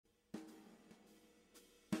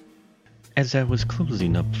As I was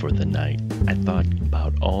closing up for the night, I thought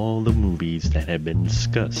about all the movies that had been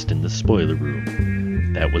discussed in the spoiler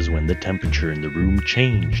room. That was when the temperature in the room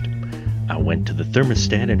changed. I went to the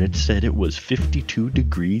thermostat and it said it was 52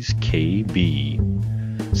 degrees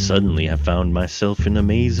KB. Suddenly I found myself in a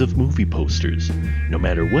maze of movie posters. No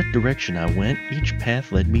matter what direction I went, each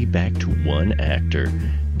path led me back to one actor,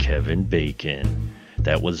 Kevin Bacon.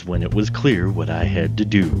 That was when it was clear what I had to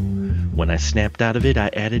do. When I snapped out of it, I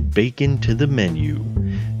added bacon to the menu.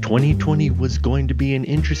 2020 was going to be an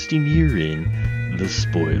interesting year in the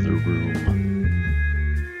spoiler room.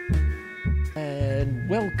 And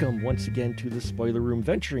welcome once again to the spoiler room,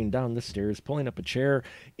 venturing down the stairs, pulling up a chair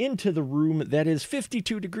into the room that is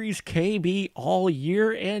 52 degrees KB all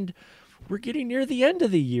year, and we're getting near the end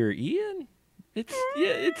of the year, Ian.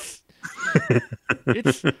 It's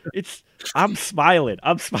I'm smiling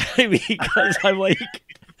because I'm like,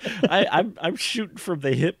 I'm shooting from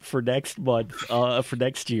the hip for next month, for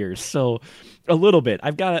next year. So a little bit.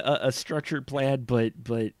 I've got a structured plan, but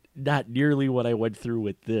not nearly what I went through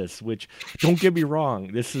with this, which, don't get me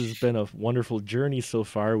wrong, this has been a wonderful journey so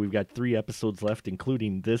far. We've got 3 episodes left,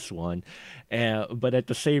 including this one. But at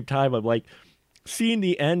the same time, I'm like, seeing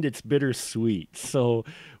the end, it's bittersweet. So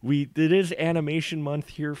it is animation month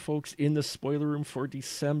here, folks, in the spoiler room for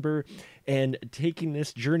December. And taking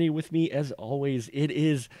this journey with me, as always, it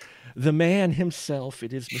is the man himself.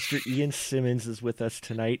 It is Mr. Ian Simmons is with us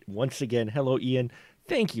tonight. Once again, hello, Ian.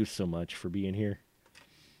 Thank you so much for being here.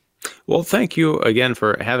 Well, thank you again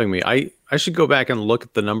for having me. I should go back and look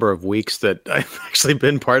at the number of weeks that I've actually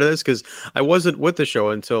been part of this, because I wasn't with the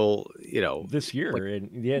show until, this year,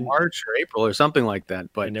 like March or April or something like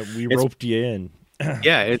that. But and we roped you in.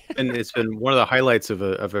 Yeah, it's been one of the highlights of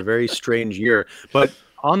a very strange year. But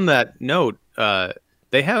on that note,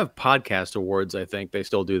 they have podcast awards. I think they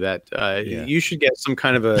still do that. You should get some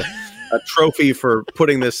kind of a trophy for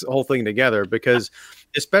putting this whole thing together, because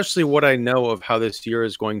especially what I know of how this year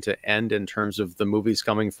is going to end in terms of the movies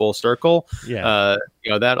coming full circle.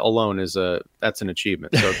 That alone that's an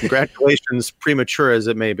achievement. So congratulations, premature as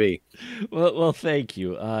it may be. Well, thank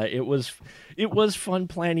you. It was fun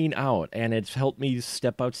planning out, and it's helped me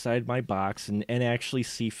step outside my box and actually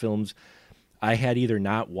see films I had either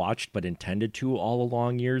not watched but intended to all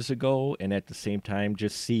along years ago, and at the same time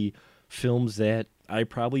just see films that I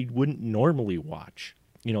probably wouldn't normally watch.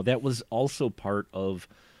 That was also part of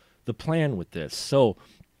the plan with this. So,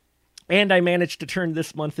 and I managed to turn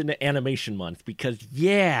this month into animation month because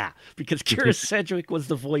Kira Sedgwick was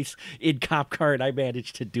the voice in Cop Car, and I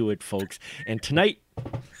managed to do it, folks. And tonight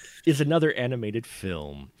is another animated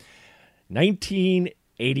film.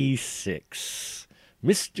 1986.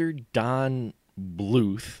 Mr. Don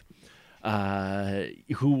Bluth,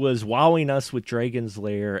 who was wowing us with Dragon's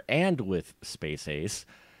Lair and with Space Ace,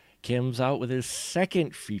 comes out with his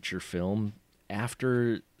second feature film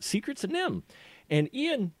after Secrets of NIMH. And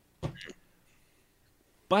Ian,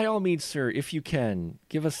 by all means, sir, if you can,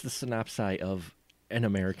 give us the synopsis of An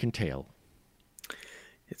American Tail.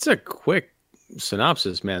 It's a quick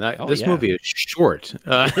synopsis, man. This movie is short.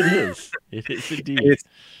 It is. It is indeed.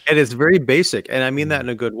 It's very basic, and I mean that in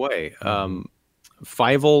a good way.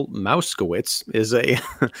 Fievel Mouskowitz is a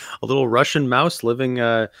little Russian mouse living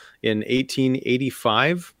in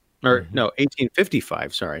 1885. Or no,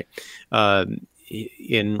 1855. Sorry,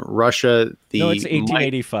 in Russia. It's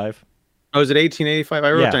 1885. Oh, is it 1885?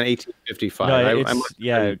 I wrote down 1855.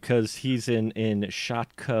 No, because he's in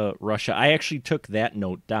Shatka, Russia. I actually took that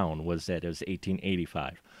note down. Was that it was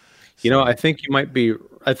 1885? So. I think you might be.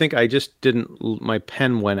 I think I just didn't. My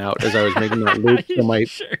pen went out as I was making that loop. So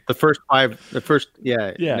the first five.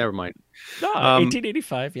 Yeah. Never mind. No,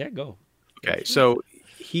 1885. Yeah, go. Okay, so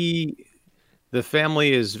the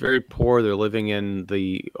family is very poor. They're living in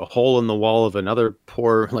a hole in the wall of another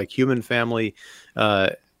poor, human family.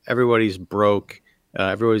 Everybody's broke.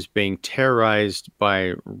 Everybody's being terrorized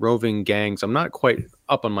by roving gangs. I'm not quite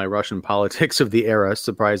up on my Russian politics of the era,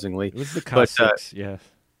 surprisingly. It was the Cossacks, yeah.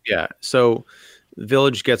 Yeah. So the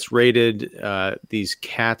village gets raided. These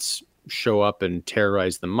cats show up and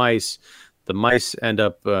terrorize the mice. The mice end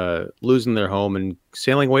up losing their home and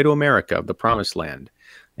sailing away to America, the promised land.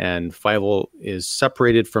 And Fievel is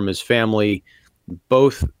separated from his family.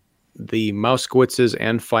 Both the Mouskowitzes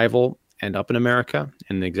and Fievel end up in America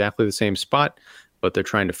in exactly the same spot, but they're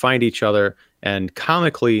trying to find each other. And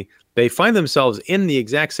comically, they find themselves in the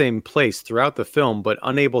exact same place throughout the film, but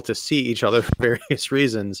unable to see each other for various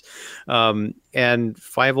reasons. And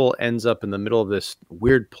Fievel ends up in the middle of this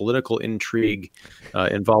weird political intrigue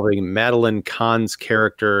involving Madeline Kahn's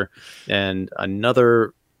character and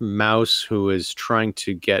another mouse who is trying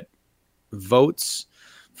to get votes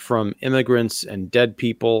from immigrants and dead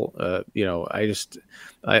people.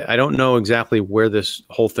 I don't know exactly where this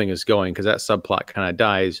whole thing is going because that subplot kind of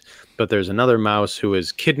dies. But there's another mouse who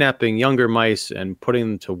is kidnapping younger mice and putting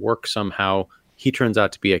them to work somehow. He turns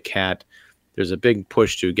out to be a cat. There's a big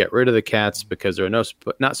push to get rid of the cats because there are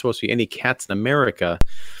not supposed to be any cats in America.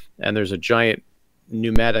 And there's a giant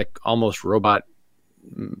pneumatic, almost robot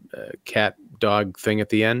cat dog thing at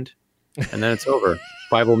the end. And then it's over.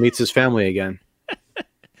 Bible meets his family again.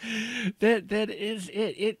 That is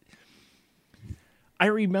it. I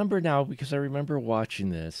remember now because I remember watching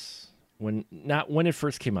this not when it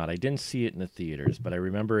first came out. I didn't see it in the theaters, but I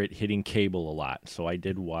remember it hitting cable a lot. So I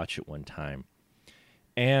did watch it one time.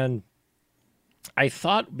 And I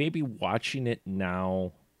thought maybe watching it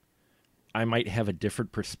now, I might have a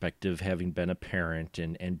different perspective having been a parent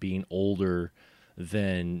and being older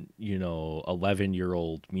than,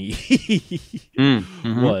 11-year-old me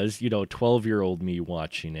was, 12-year-old me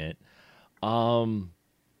watching it.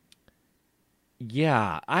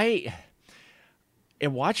 Yeah,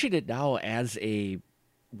 and watching it now as a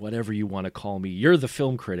whatever you want to call me. You're the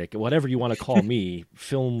film critic, whatever you want to call me,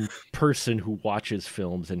 film person who watches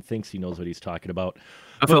films and thinks he knows what he's talking about.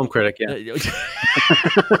 Film critic, yeah.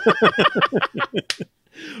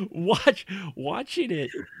 Watching it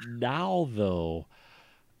now, though,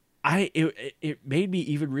 it made me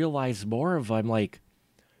even realize more of I'm like,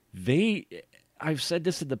 I've said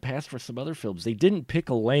this in the past for some other films. They didn't pick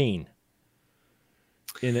a lane.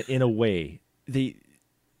 In a way,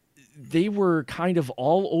 they were kind of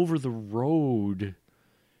all over the road,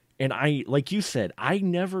 and like you said, I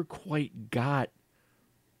never quite got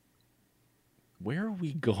where are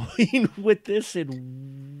we going with this,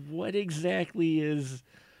 and what exactly is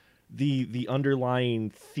the underlying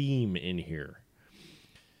theme in here.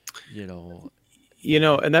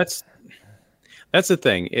 And that's the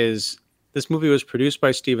thing is this movie was produced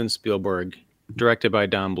by Steven Spielberg, directed by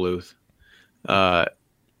Don Bluth.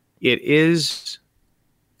 It is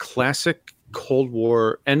classic Cold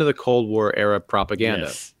War, end of the Cold War era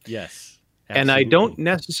propaganda. Yes. And I don't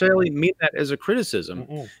necessarily mean that as a criticism,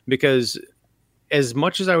 because as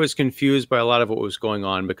much as I was confused by a lot of what was going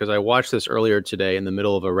on, because I watched this earlier today in the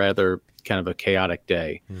middle of a rather kind of a chaotic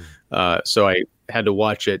day. So I had to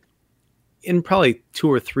watch it in probably 2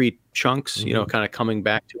 or 3 chunks, kind of coming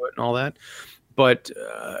back to it and all that. But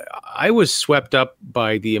I was swept up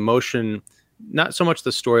by the emotion, not so much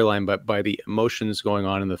the storyline, but by the emotions going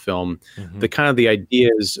on in the film, the kind of the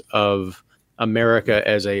ideas of America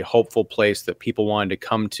as a hopeful place that people wanted to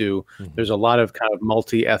come to. There's a lot of kind of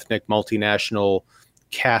multi-ethnic, multinational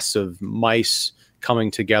casts of mice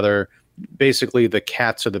coming together. Basically, the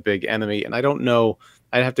cats are the big enemy. And I don't know,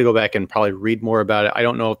 I'd have to go back and probably read more about it. I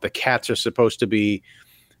don't know if the cats are supposed to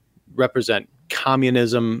represent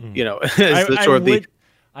communism,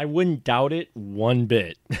 I wouldn't doubt it one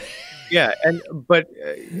bit. Yeah, but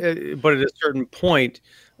at a certain point,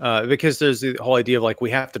 because there's the whole idea of like we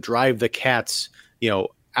have to drive the cats,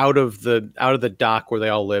 out of the dock where they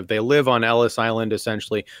all live. They live on Ellis Island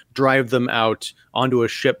essentially. Drive them out onto a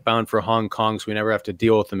ship bound for Hong Kong, so we never have to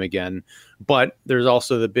deal with them again. But there's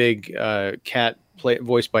also the big cat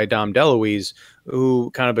voiced by Dom DeLuise,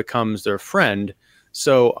 who kind of becomes their friend.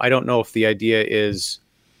 So I don't know if the idea is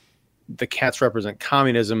the cats represent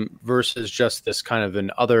communism versus just this kind of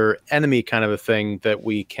an other enemy kind of a thing that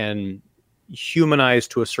we can humanize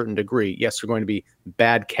to a certain degree. Yes, they're going to be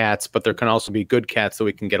bad cats, but there can also be good cats that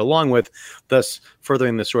we can get along with, thus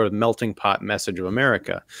furthering the sort of melting pot message of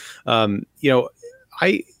America.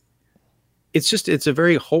 It's a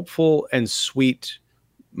very hopeful and sweet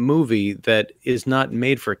movie that is not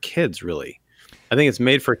made for kids, really. I think it's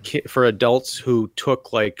made for adults who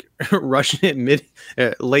took like Russian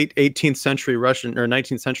late 18th century Russian or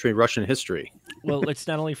 19th century Russian history. Well, let's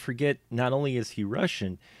not only forget, not only is he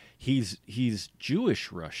Russian, he's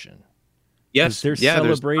Jewish Russian. Yes, they're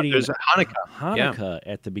celebrating there's Hanukkah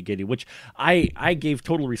at the beginning, which I gave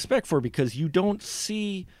total respect for, because you don't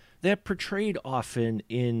see that portrayed often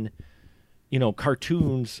in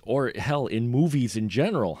cartoons or hell in movies in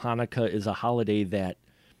general. Hanukkah is a holiday that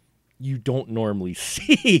you don't normally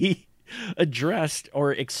see addressed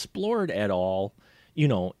or explored at all,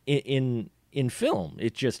 in film.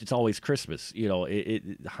 It's always Christmas.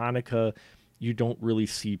 Hanukkah, you don't really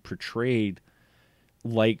see portrayed,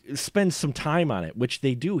 like, spend some time on it, which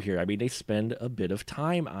they do here. I mean, they spend a bit of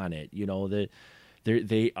time on it.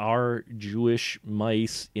 They are Jewish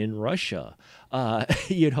mice in Russia, and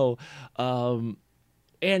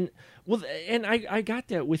I got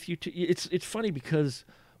that with you too. It's funny because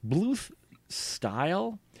Bluth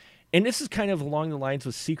style, and this is kind of along the lines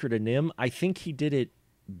with Secret of NIMH. I think he did it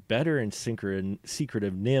better in Secret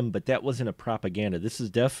of Nim, but that wasn't a propaganda. This is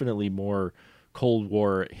definitely more Cold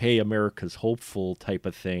War, hey, America's hopeful type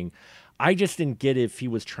of thing. I just didn't get if he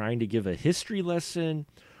was trying to give a history lesson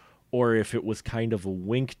or if it was kind of a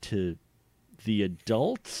wink to the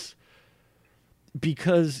adults.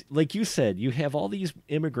 Because, like you said, you have all these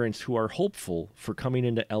immigrants who are hopeful for coming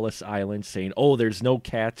into Ellis Island saying, oh, there's no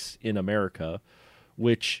cats in America,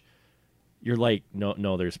 which you're like,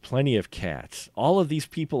 no, there's plenty of cats. All of these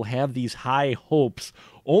people have these high hopes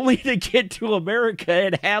only to get to America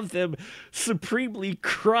and have them supremely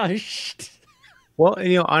crushed. Well,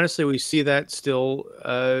 and, honestly, we see that still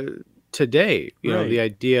today. You know, the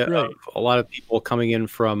idea of a lot of people coming in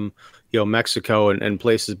from, Mexico and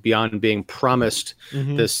places beyond being promised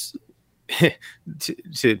this,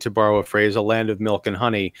 to borrow a phrase, a land of milk and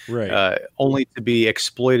honey, only to be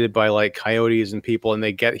exploited by like coyotes and people. And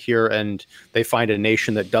they get here and they find a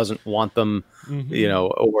nation that doesn't want them,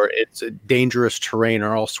 or it's a dangerous terrain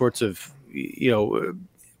or all sorts of,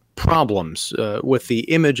 problems with the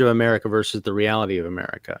image of America versus the reality of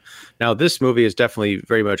America. Now, this movie is definitely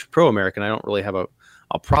very much pro-American. I don't really have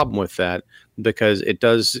a problem with that because it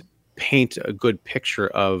does paint a good picture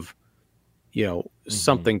of,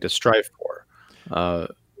 something to strive for.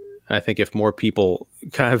 I think if more people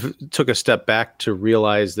kind of took a step back to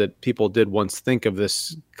realize that people did once think of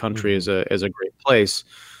this country as a great place,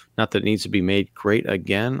 not that it needs to be made great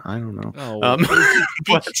again. I don't know.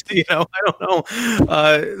 But, I don't know.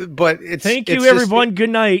 But thank you, everyone. Good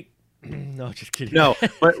night. No, just kidding. No,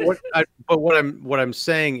 but what I'm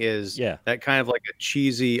saying is that kind of like a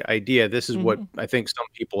cheesy idea. This is what I think some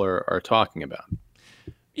people are talking about.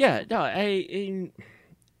 Yeah, no, and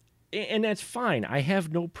that's fine. I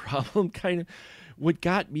have no problem. Kind of, what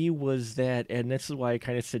got me was that, and this is why I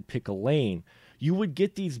kind of said pick a lane. You would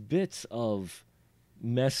get these bits of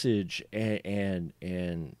message and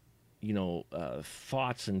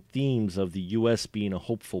thoughts and themes of the U.S. being a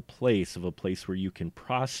hopeful place, of a place where you can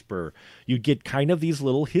prosper. You'd get kind of these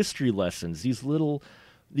little history lessons, these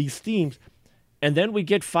themes. And then we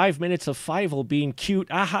get 5 minutes of Fievel being cute,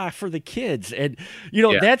 for the kids. And,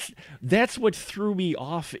 that's what threw me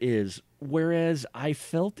off is, whereas I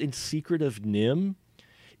felt in Secret of Nim,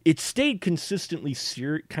 it stayed consistently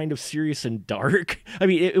kind of serious and dark. I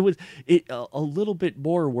mean, it was a little bit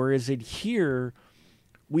more, whereas in here,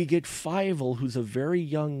 we get Fievel, who's a very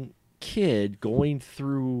young kid going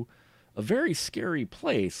through a very scary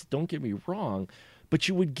place. Don't get me wrong. But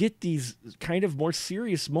you would get these kind of more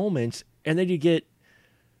serious moments, and then you get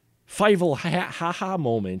Fievel ha-ha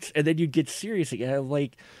moments, and then you get serious again.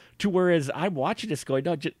 Like, to whereas I'm watching this going,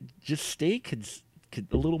 no, just stay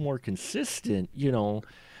a little more consistent,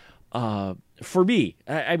 For me,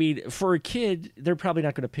 I mean, for a kid, they're probably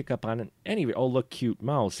not going to pick up on it anyway. Oh, look, cute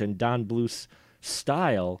mouse. And Don Bluth's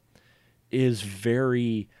style is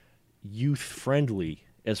very youth-friendly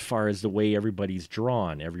as far as the way everybody's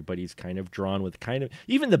drawn. Everybody's kind of drawn with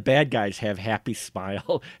even the bad guys have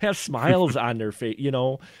have smiles on their face.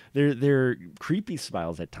 They're creepy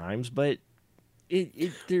smiles at times, but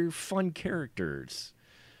they're fun characters.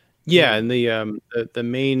 Yeah, and the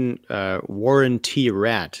main Warren T.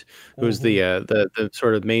 Rat, who's the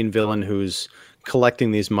sort of main villain who's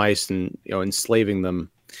collecting these mice and enslaving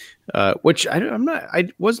them. Which I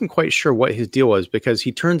wasn't quite sure what his deal was, because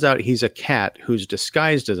he turns out he's a cat who's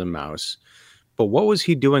disguised as a mouse. But what was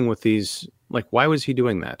he doing with these? Like, why was he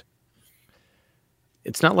doing that?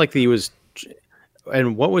 It's not like he was.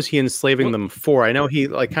 And what was he enslaving them for? I know he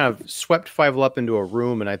kind of swept Fievel up into a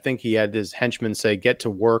room, and I think he had his henchmen say, "Get to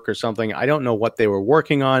work" or something. I don't know what they were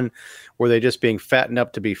working on. Were they just being fattened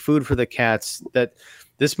up to be food for the cats?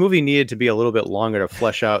 This movie needed to be a little bit longer to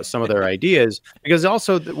flesh out some of their ideas, because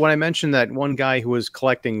also when I mentioned that one guy who was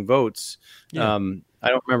collecting votes, I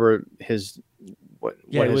don't remember his it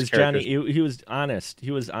was Johnny. He was honest.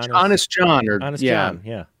 He was honest. Honest John, John.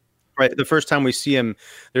 Yeah. Right. The first time we see him,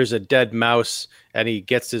 there's a dead mouse, and he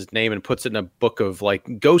gets his name and puts it in a book of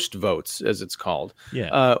ghost votes, as it's called.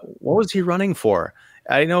 Yeah. What was he running for?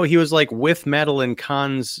 I know he was with Madeline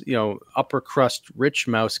Kahn's, upper crust rich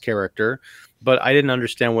mouse character, but I didn't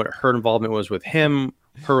understand what her involvement was with him,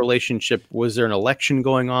 her relationship. Was there an election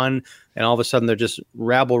going on? And all of a sudden they're just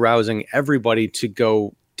rabble rousing everybody to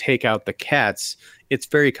go take out the cats. It's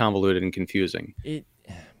very convoluted and confusing.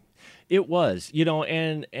 It was,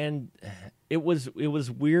 and it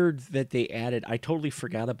was weird that they added. I totally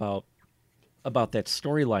forgot about that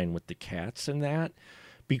storyline with the cats and that,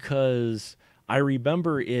 because I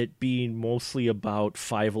remember it being mostly about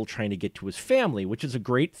Fievel trying to get to his family, which is a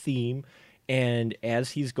great theme. And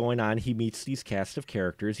as he's going on, he meets these cast of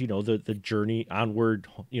characters, the journey onward,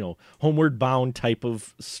 homeward bound type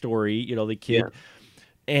of story, the kid.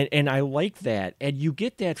 Yeah. And I like that. And you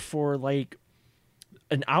get that for like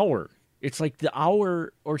an hour. It's like the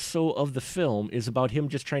hour or so of the film is about him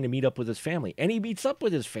just trying to meet up with his family. And he meets up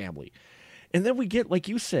with his family. And then we get, like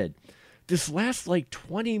you said, this last like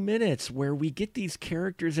 20 minutes where we get these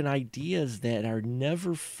characters and ideas that are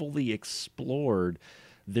never fully explored.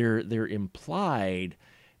 They're implied,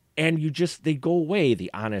 and they go away.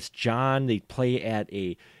 The Honest John, they play at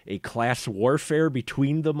a class warfare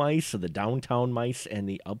between the mice, so the downtown mice and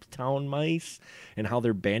the uptown mice, and how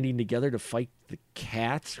they're banding together to fight the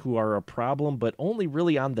cats who are a problem, but only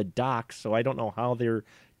really on the dock. So I don't know how they're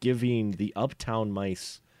giving the uptown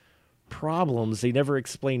mice problems. They never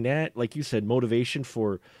explain that. Like you said, motivation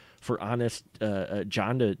for Honest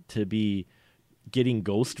John to be getting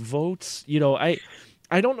ghost votes.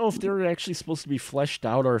 I don't know if they're actually supposed to be fleshed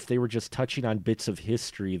out or if they were just touching on bits of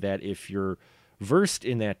history that if you're versed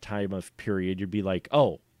in that time of period, you'd be like,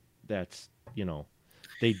 oh, that's,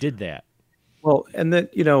 they did that. Well, and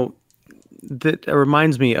that, that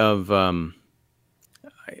reminds me of,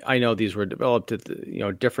 I know these were developed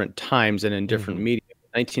at, different times and in different media.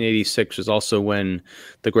 1986 was also when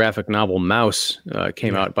the graphic novel Mouse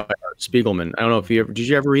came out by Art Spiegelman. I don't know if did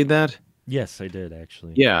you ever read that? Yes, I did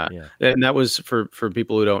actually. Yeah. And that was for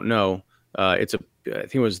people who don't know. I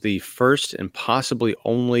think it was the first and possibly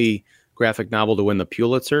only graphic novel to win the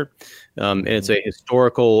Pulitzer. And it's a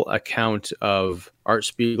historical account of Art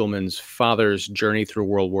Spiegelman's father's journey through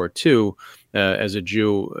World War II as a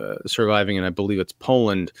Jew surviving in, I believe it's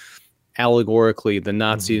Poland. Allegorically, the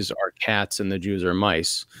Nazis are cats and the Jews are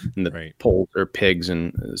mice, and the Poles are pigs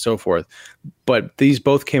and so forth. But these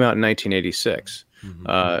both came out in 1986.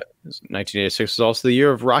 1986 is also the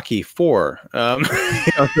year of Rocky IV. So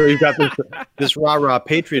you've got this rah-rah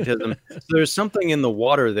patriotism. So there's something in the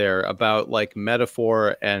water there about like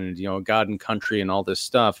metaphor and, God and country and all this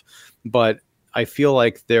stuff. But I feel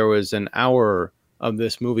like there was an hour of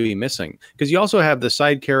this movie missing, because you also have the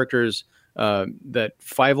side characters that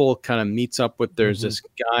Fievel kind of meets up with. There's this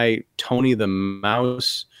guy, Tony the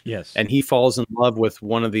Mouse. Yes. And he falls in love with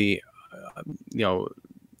one of the,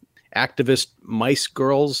 activist mice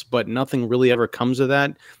girls, but nothing really ever comes of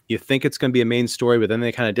that. You think it's going to be a main story, but then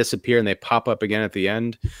they kind of disappear and they pop up again at the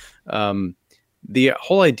end. The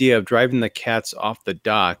whole idea of driving the cats off the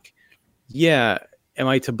dock. Yeah. Am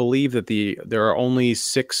I to believe that there are only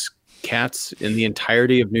 6 cats in the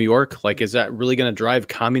entirety of New York? Like, is that really going to drive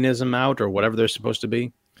communism out or whatever they're supposed to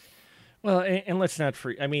be? Well, and let's not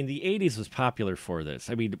forget, the 80s was popular for this.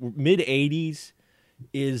 Mid 80s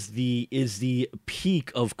is the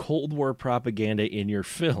peak of Cold War propaganda in your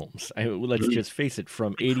films. Let's just face it,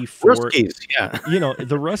 from 84. Ruskies, yeah.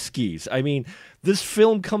 The Ruskies. This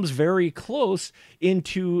film comes very close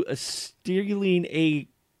into stealing a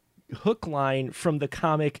hook line from the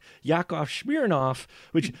comic Yakov Smirnoff,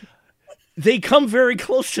 which they come very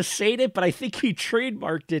close to saying it, but I think he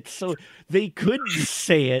trademarked it so they couldn't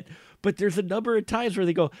say it. But there's a number of times where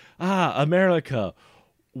they go, America,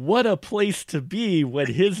 what a place to be, when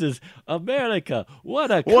his is America, what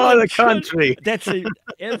a country. That's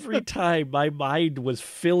every time my mind was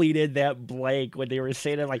filling in that blank when they were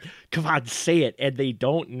saying it, like, come on, say it. And they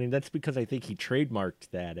don't. And that's because I think he trademarked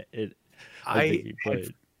that.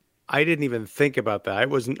 I didn't even think about that.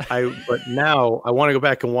 But now I want to go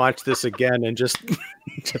back and watch this again and just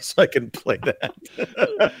so I can play that.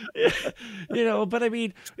 But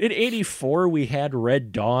in 84 we had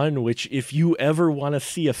Red Dawn, which, if you ever want to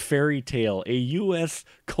see a fairy tale, a U.S.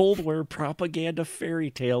 Cold War propaganda fairy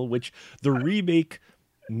tale, which the remake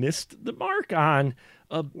missed the mark on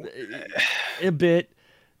a bit.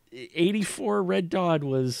 84 Red Dawn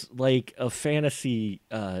was like a fantasy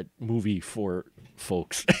movie for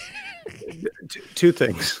folks. Two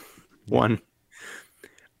things. One,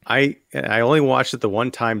 I only watched it the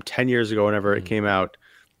one time 10 years ago whenever it came out.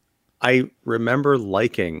 I remember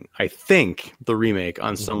liking, I think, the remake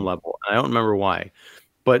on some level. I don't remember why.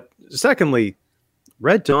 But secondly,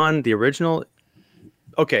 Red Dawn, the original,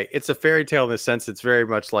 okay, it's a fairy tale in the sense it's very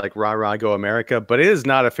much like Rah Rah Go America, but it is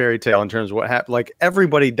not a fairy tale in terms of what happened. Like,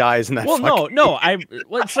 everybody dies in that. Well,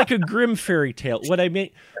 it's like a grim fairy tale. What I mean,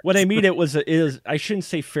 I shouldn't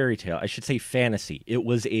say fairy tale. I should say fantasy. It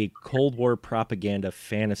was a Cold War propaganda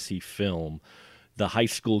fantasy film. The high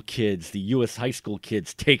school kids, the U.S. high school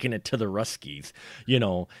kids, taking it to the Ruskies,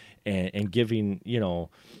 and giving,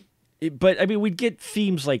 But we'd get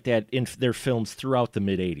themes like that in their films throughout the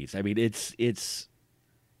mid '80s. It's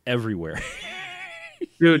everywhere.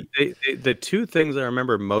 Dude, the two things I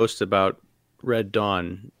remember most about Red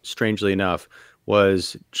Dawn, strangely enough,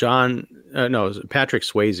 was no, it was Patrick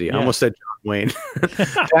Swayze. Yeah. I almost said John Wayne.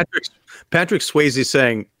 Patrick Swayze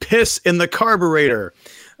saying "piss in the carburetor,"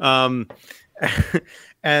 um,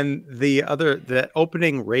 and that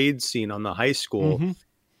opening raid scene on the high school. Mm-hmm.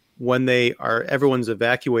 When everyone's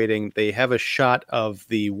evacuating, they have a shot of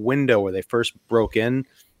the window where they first broke in,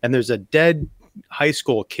 and there's a dead high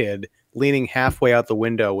school kid leaning halfway out the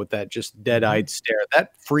window with that just dead-eyed stare.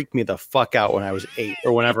 That freaked me the fuck out when I was 8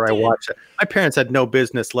 or whenever I watched it. My parents had no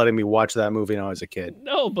business letting me watch that movie when I was a kid.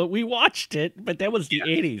 No, but we watched it. But that was the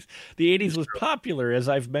 80s. The 80s was popular, as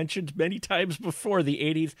I've mentioned many times before. The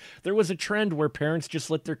 80s, there was a trend where parents just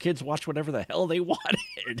let their kids watch whatever the hell they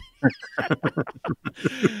wanted.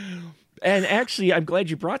 And actually, I'm glad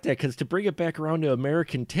you brought that, because to bring it back around to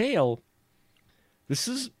American Tail, this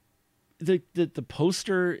is the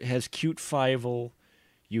poster has cute Fievel.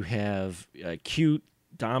 You have cute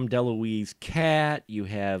Dom DeLuise cat. You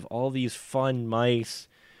have all these fun mice.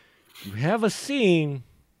 You have a scene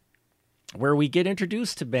where we get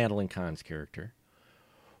introduced to Madeline Kahn's character,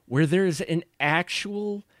 where there's an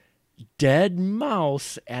actual dead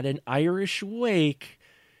mouse at an Irish wake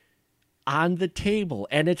on the table.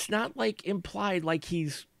 And it's not like implied like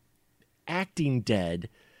he's acting dead.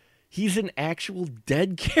 He's an actual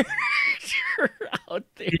dead character out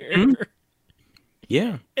there. Mm-hmm.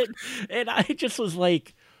 Yeah. And I just was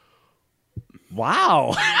like,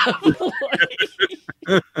 wow.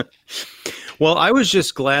 Well, I was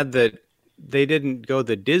just glad that they didn't go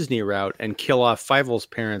the Disney route and kill off Fievel's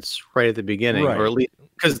parents right at the beginning, Right. or at least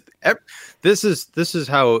because this is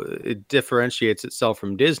how it differentiates itself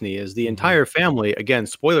from Disney. Is the entire family, again,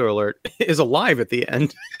 spoiler alert, is alive at the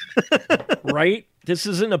end. Right? This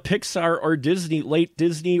isn't a Pixar or late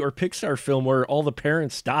Disney or Pixar film where all the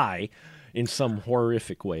parents die in some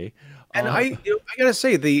horrific way. And I gotta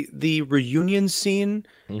say, the reunion scene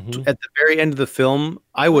Mhm. at the very end of the film,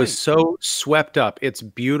 I was so swept up. It's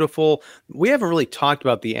beautiful. We haven't really talked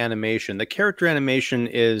about the animation. The character animation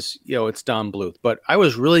is, it's Don Bluth, but I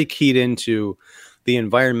was really keyed into the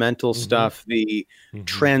environmental stuff, the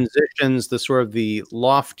transitions, the sort of the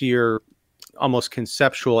loftier, almost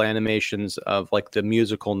conceptual animations of like the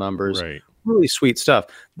musical numbers. Right. Really sweet stuff.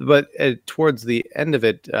 But towards the end of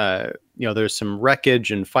it, there's some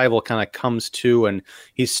wreckage, and Fievel kind of comes to, and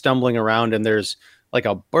he's stumbling around, and there's like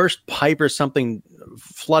a burst pipe or something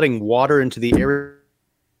flooding water into the area.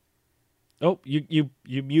 Oh, you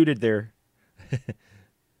muted there.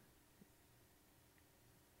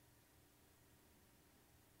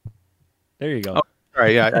 There you go. Oh,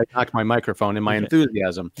 sorry, yeah, I knocked my microphone in my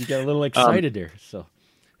enthusiasm. You got a little excited there, so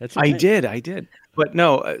that's okay. I did. But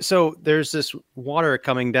no, so there's this water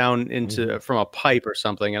coming down into from a pipe or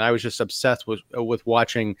something, and I was just obsessed with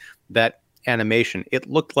watching that animation. It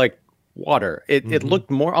looked like water. It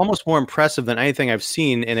looked almost more impressive than anything I've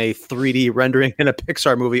seen in a 3D rendering in a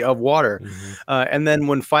Pixar movie of water. And then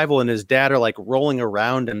when Fievel and his dad are like rolling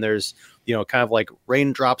around, and there's kind of like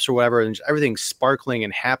raindrops or whatever, and everything's sparkling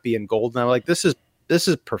and happy and golden, I'm like, this is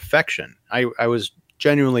perfection. I was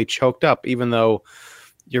genuinely choked up, even though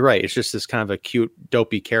you're right, it's just this kind of a cute,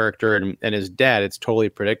 dopey character, and his dad, it's totally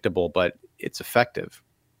predictable, but it's effective.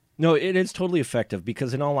 No, it is totally effective,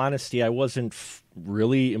 because in all honesty, I wasn't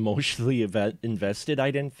really emotionally invested,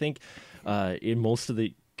 I didn't think, in most of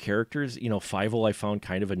the characters. Fievel I found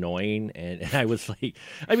kind of annoying, and I was like,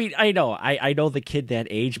 I mean, I know the kid that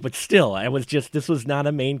age, but still, this was not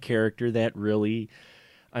a main character that really,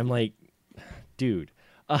 I'm like, dude,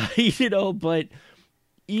 but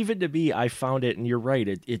even to me, I found it, and you're right,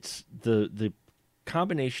 it's the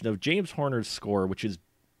combination of James Horner's score, which is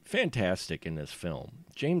fantastic in this film.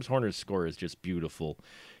 James Horner's score is just beautiful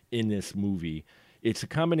in this movie. It's a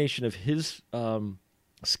combination of his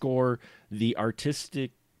score, the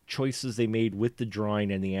artistic choices they made with the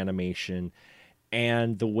drawing and the animation,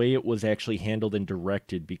 and the way it was actually handled and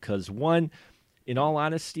directed. Because one, in all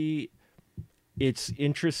honesty, it's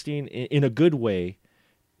interesting in a good way.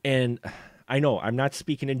 And I know I'm not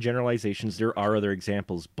speaking in generalizations. There are other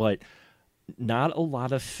examples, but not a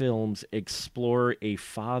lot of films explore a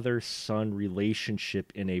father-son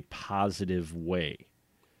relationship in a positive way.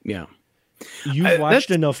 Yeah. You've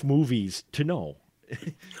watched enough movies to know.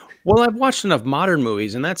 Well, I've watched enough modern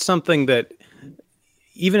movies, and that's something that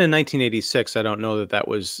even in 1986, I don't know that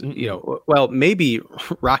was, well, maybe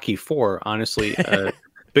Rocky IV, honestly,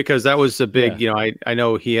 because that was a big, I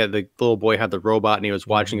know the little boy had the robot and he was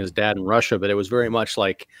watching his dad in Russia, but it was very much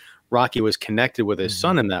like Rocky was connected with his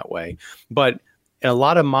son in that way. But in a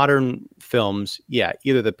lot of modern films,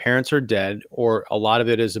 either the parents are dead, or a lot of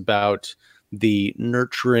it is about the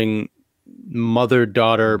nurturing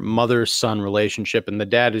mother-daughter, mother-son relationship, and the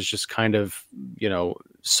dad is just kind of,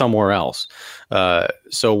 somewhere else.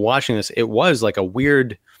 So watching this, it was like a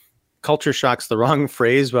weird culture shock's the wrong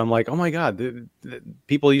phrase, but I'm like, oh my God,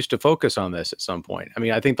 people used to focus on this at some point. I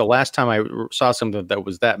mean, I think the last time I saw something that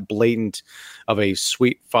was that blatant of a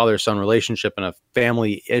sweet father-son relationship in a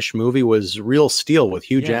family-ish movie was Real Steel with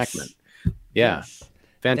Hugh Jackman. Yeah. Yes.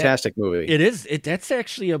 Fantastic movie. It is. That's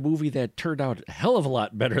actually a movie that turned out a hell of a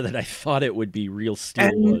lot better than I thought it would be. Real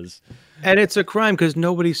Steel was. And it's a crime because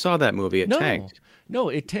nobody saw that movie. It tanked. No,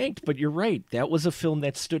 it tanked, but you're right. That was a film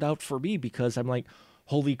that stood out for me because I'm like,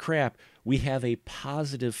 holy crap, we have a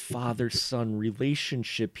positive father-son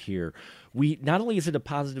relationship here. Not only is it a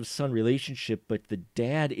positive son relationship, but the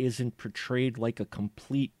dad isn't portrayed like a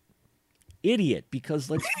complete idiot because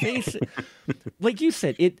let's face it, like you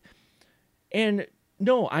said, I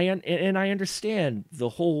understand the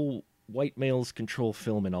whole white males control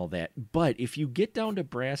film and all that, but if you get down to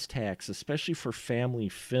brass tacks, especially for family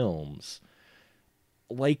films,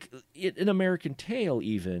 like in American Tail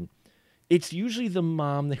even, it's usually the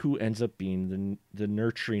mom who ends up being the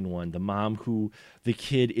nurturing one, the mom who the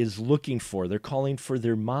kid is looking for. They're calling for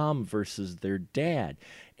their mom versus their dad.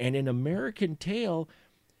 And in American Tail,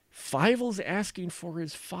 Fievel's asking for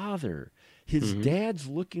his father. His dad's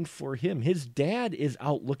looking for him. His dad is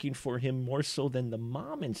out looking for him more so than the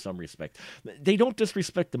mom in some respect. They don't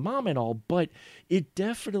disrespect the mom at all, but it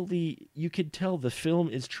definitely, you could tell the film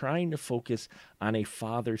is trying to focus on a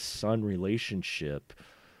father-son relationship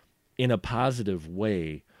in a positive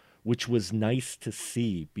way, which was nice to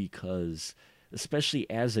see because, especially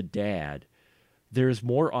as a dad, there's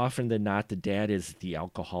more often than not the dad is the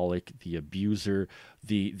alcoholic, the abuser,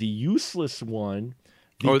 the useless one,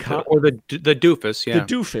 or the doofus, yeah, the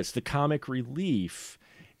doofus, the comic relief,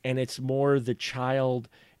 and it's more the child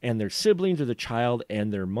and their siblings or the child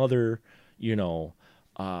and their mother. It's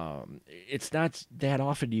not that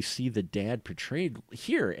often you see the dad portrayed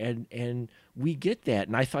here, and we get that,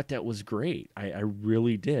 and I thought that was great. I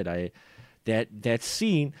really did. That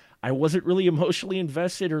scene, I wasn't really emotionally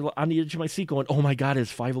invested or on the edge of my seat going, oh my God,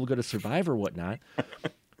 is Fievel going to survive or whatnot?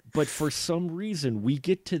 But for some reason, we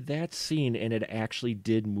get to that scene, and it actually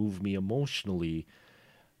did move me emotionally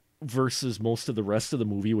versus most of the rest of the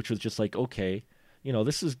movie, which was just like, okay,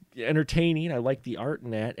 this is entertaining. I like the art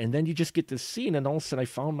in that. And then you just get this scene, and all of a sudden I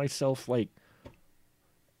found myself like,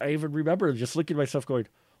 I even remember just looking at myself going,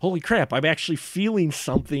 holy crap, I'm actually feeling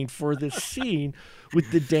something for this scene with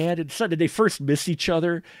the dad and son. And they first miss each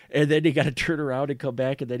other, and then they got to turn around and come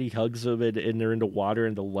back, and then he hugs them, and they're in the water,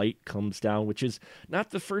 and the light comes down, which is not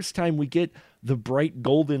the first time we get the bright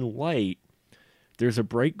golden light. There's a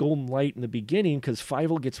bright golden light in the beginning because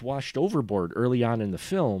Fievel gets washed overboard early on in the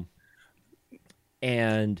film,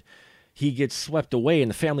 and he gets swept away, and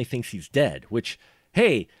the family thinks he's dead, which,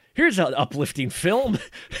 hey, here's an uplifting film.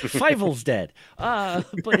 Fievel's dead.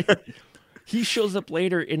 But he shows up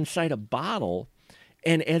later inside a bottle,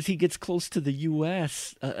 and as he gets close to the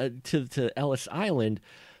U.S., to Ellis Island,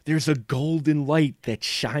 there's a golden light that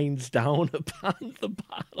shines down upon the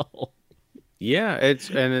bottle. Yeah,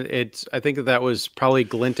 I think that was probably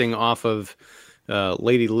glinting off of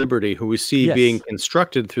Lady Liberty, who we see being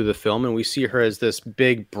constructed through the film, and we see her as this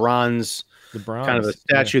big bronze kind of a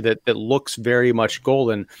statue that looks very much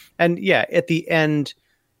golden. And yeah, at the end,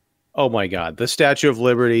 oh my God, the Statue of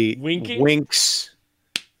Liberty winks.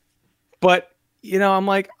 But, I'm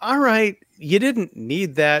like, all right, you didn't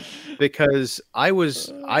need that, because I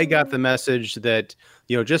got the message that,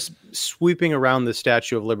 just sweeping around the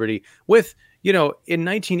Statue of Liberty with, in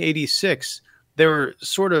 1986, they were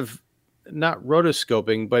sort of not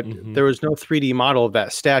rotoscoping, but there was no 3D model of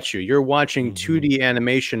that statue. You're watching 2D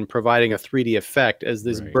animation providing a 3D effect as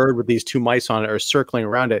this bird with these two mice on it are circling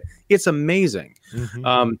around it. It's amazing.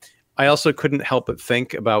 I also couldn't help but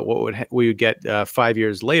think about what we would get 5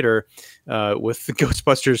 years later with the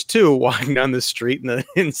Ghostbusters 2 walking down the street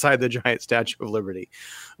inside the giant Statue of Liberty,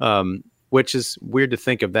 which is weird to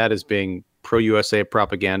think of that as being pro-USA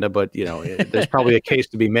propaganda, but there's probably a case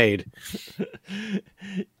to be made.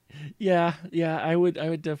 Yeah, I would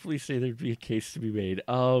definitely say there'd be a case to be made.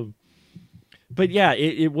 But yeah,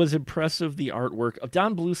 it was impressive, the artwork of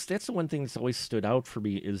Don Bluth. That's the one thing that's always stood out for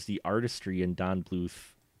me is the artistry in Don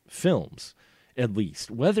Bluth films, at least.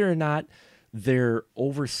 Whether or not they're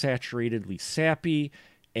oversaturatedly sappy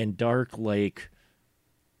and dark like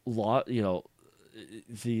the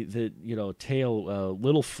Tail,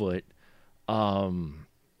 Littlefoot,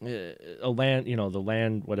 a land, the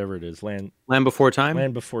land, whatever it is, land Before Time.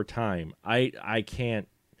 Land Before Time. I can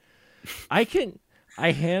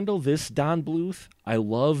I handle this Don Bluth. I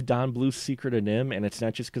love Don Bluth's Secret of Nim, and it's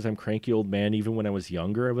not just because I'm cranky old man. Even when I was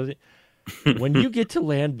younger, I was. When you get to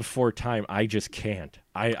Land Before Time, I just can't.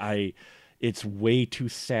 It's way too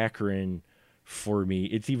saccharine for me.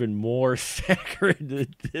 It's even more saccharine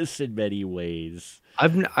than this in many ways.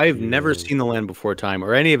 I've never seen The Land Before Time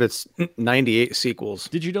or any of its 98 sequels.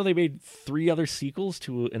 Did you know they made 3 other sequels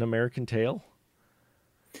to An American Tail?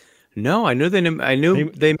 No, I knew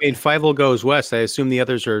they made Five Will Goes West. I assume the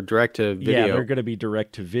others are direct to video. Yeah, they're going to be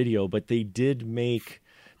direct to video, but they did make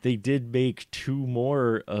 2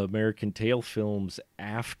 more American Tail films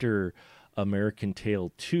after American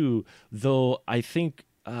Tail 2, though I think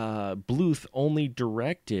Bluth only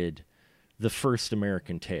directed the first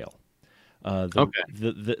American Tail.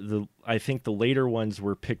 I think the later ones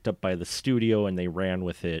were picked up by the studio and they ran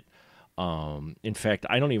with it. In fact,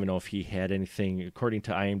 I don't even know if he had anything, according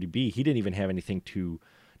to IMDb, he didn't even have anything to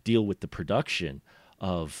deal with the production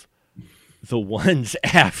of the ones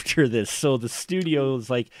after this. So the studio was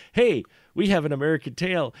like, hey, we have An American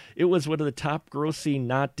Tail. It was one of the top grossing,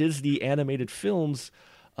 not Disney animated films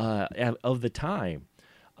of the time.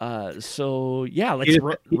 So yeah, let's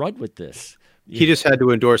run with this. He just had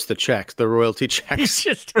to endorse the checks, the royalty checks.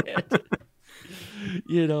 He just had to,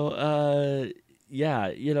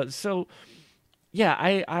 so yeah,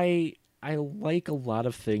 I like a lot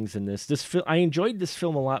of things in this film. I enjoyed this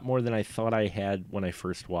film a lot more than I thought I had when I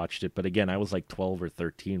first watched it, but again, I was like 12 or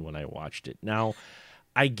 13 when I watched it. Now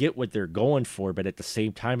I get what they're going for, but at the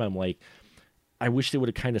same time I'm like, I wish they would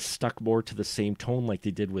have kind of stuck more to the same tone like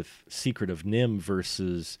they did with Secret of Nim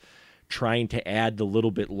versus trying to add the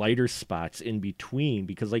little bit lighter spots in between,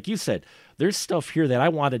 because like you said, there's stuff here that I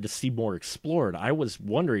wanted to see more explored. I was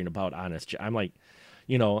wondering about Honest. I'm like,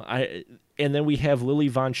 and then we have Lily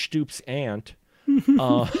Von Stoop's aunt.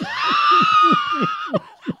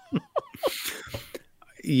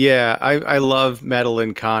 Yeah, I love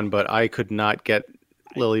Madeline Kahn, but I could not get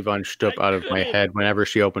Lily Von Stoop out of my head whenever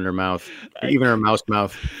she opened her mouth, even her mouse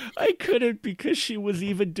mouth. I couldn't, because she was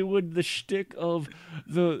even doing the shtick of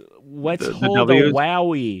the hold a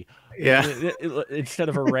wowie. Yeah. Instead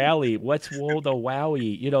of a rally, what's hold a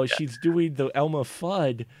wowie? She's doing the Elmer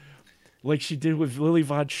Fudd like she did with Lily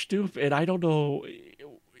Von Stoop, and I don't know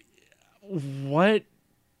what,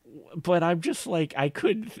 but I'm just like, I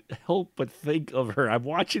couldn't help but think of her. I'm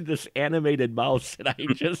watching this animated mouse, and I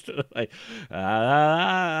just like,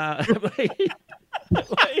 I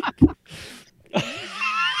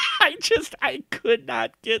could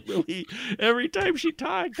not get Lily. Every time she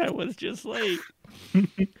talked, I was just like.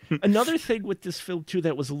 Another thing with this film too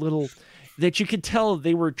that was a little, that you could tell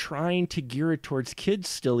they were trying to gear it towards kids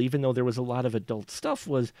still, even though there was a lot of adult stuff,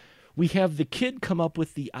 was we have the kid come up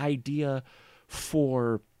with the idea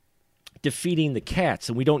for defeating the cats,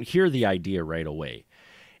 and we don't hear the idea right away.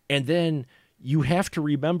 And then you have to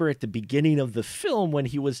remember at the beginning of the film when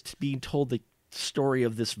he was being told the story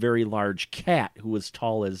of this very large cat who was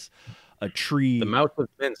tall as a tree. The Mouse of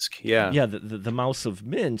Minsk, yeah. Yeah, the Mouse of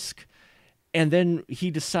Minsk. And then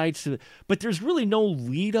he decides to, but there's really no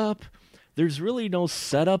lead up. There's really no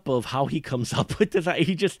setup of how he comes up with this.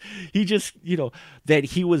 He just, that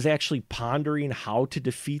he was actually pondering how to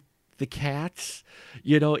defeat the cats.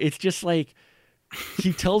 It's just like,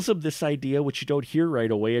 he tells him this idea, which you don't hear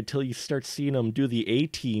right away until you start seeing him do the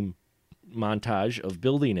A-Team montage of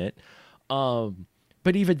building it.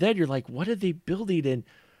 But even then you're like, what are they building? And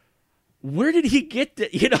where did he get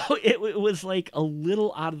that? It was like a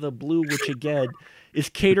little out of the blue, which again is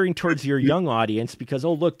catering towards your young audience because,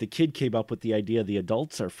 oh, look, the kid came up with the idea the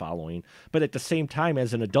adults are following. But at the same time,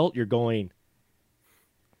 as an adult, you're going,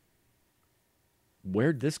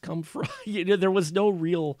 where'd this come from? There was no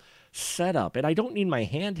real setup. And I don't need my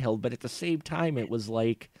handheld, but at the same time, it was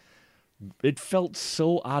like, it felt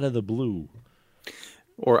so out of the blue.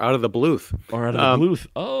 Or out of the Bluth. Or out of the Bluth.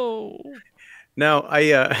 Oh. Now,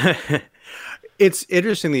 it's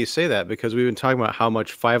interesting that you say that because we've been talking about how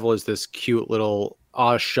much Fievel is this cute little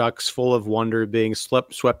aw shucks, full of wonder, being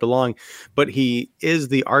swept along, but he is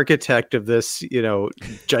the architect of this,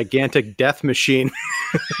 gigantic death machine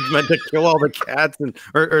meant to kill all the cats and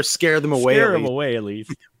or scare them away. Scare them away, at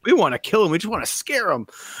least. We want to kill them. We just want to scare them.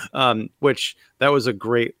 Which that was a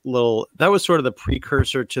great that was sort of the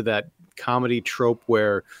precursor to that comedy trope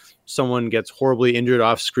where someone gets horribly injured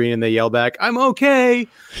off screen and they yell back, "I'm okay,"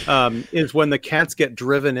 is when the cats get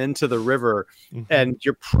driven into the river and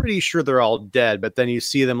you're pretty sure they're all dead, but then you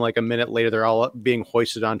see them like a minute later, they're all being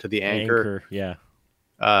hoisted onto the anchor. Yeah.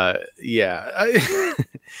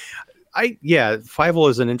 Fievel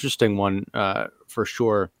is an interesting one for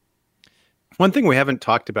sure. One thing we haven't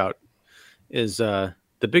talked about is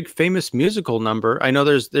the big famous musical number. I know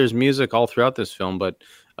there's music all throughout this film, but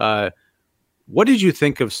what did you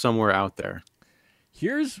think of Somewhere Out There?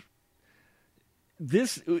 Here's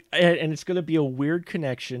this, and it's going to be a weird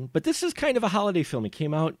connection, but this is kind of a holiday film. It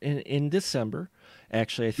came out in December,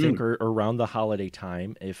 actually, I think, or around the holiday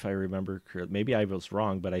time, if I remember correctly. Maybe I was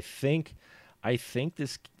wrong, but I think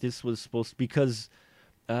this was supposed to, because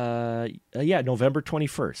yeah, November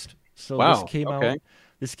 21st. So Wow. this came Okay. out.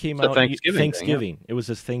 This came It's a out Thanksgiving thing, yeah. Thanksgiving. It was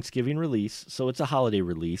a Thanksgiving release, so it's a holiday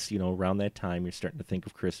release. Around that time, you're starting to think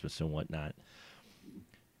of Christmas and whatnot.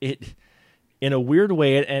 It, in a weird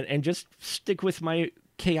way, and just stick with my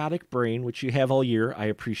chaotic brain, which you have all year. I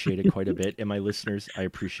appreciate it quite a bit, and my listeners, I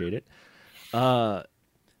appreciate it.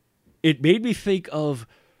 It made me think of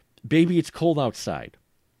 "Baby, It's Cold Outside."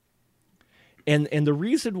 And the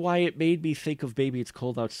reason why it made me think of "Baby, It's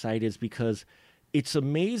Cold Outside" is because it's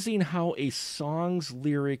amazing how a song's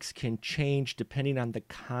lyrics can change depending on the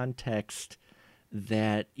context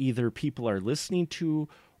that either people are listening to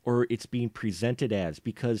or it's being presented as.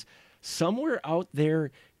 Because Somewhere Out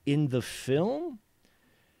There in the film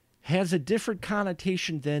has a different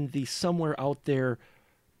connotation than the Somewhere Out There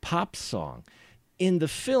pop song. In the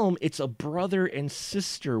film, it's a brother and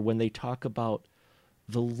sister when they talk about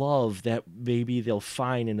the love that maybe they'll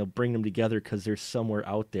find and they'll bring them together because they're somewhere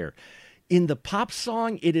out there. In the pop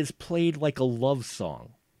song, it is played like a love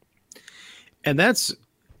song. And that's,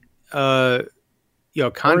 context.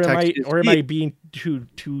 Or am I being too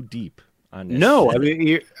deep on this? No, I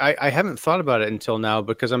mean, I haven't thought about it until now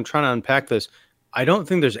because I'm trying to unpack this. I don't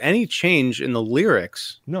think there's any change in the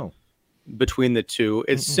lyrics. No. Between the two.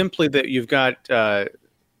 It's simply that you've got,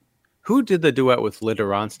 who did the duet with Linda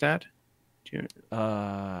Ronstadt?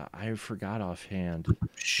 I forgot offhand.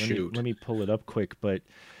 Shoot. Let me pull it up quick, but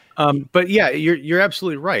yeah, you're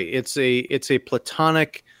absolutely right. It's a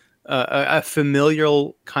platonic, a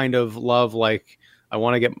familial kind of love. Like, I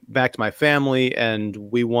want to get back to my family, and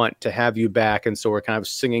we want to have you back, and so we're kind of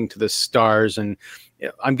singing to the stars. And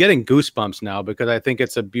I'm getting goosebumps now because I think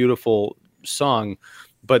it's a beautiful song.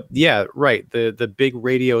 But yeah, right. The big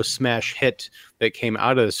radio smash hit that came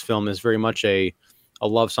out of this film is very much a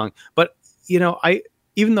love song. But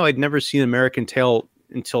even though I'd never seen American Tail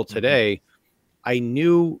until today, I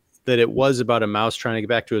knew that it was about a mouse trying to get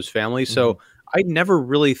back to his family. So I never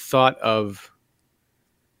really thought of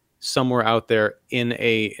Somewhere Out There in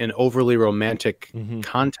an overly romantic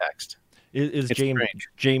context. Is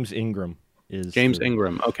James Ingram is James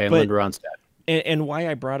Ingram. Okay, Linda Ronstadt. And why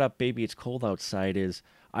I brought up "Baby, It's Cold Outside" is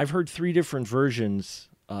I've heard 3 different versions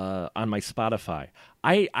on my Spotify.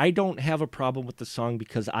 I don't have a problem with the song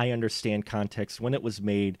because I understand context, when it was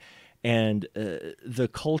made, and the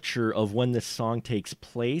culture of when this song takes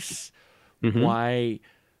place, why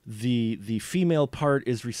the female part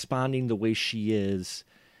is responding the way she is.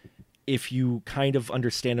 If you kind of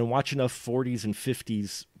understand and watch enough 40s and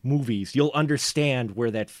 50s movies, you'll understand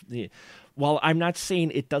where that... While I'm not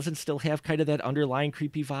saying it doesn't still have kind of that underlying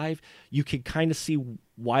creepy vibe, you can kind of see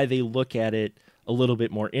why they look at it a little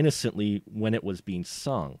bit more innocently when it was being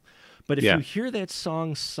sung. But if you hear that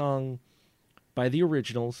song sung by the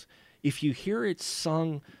originals, if you hear it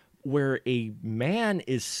sung where a man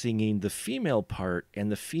is singing the female part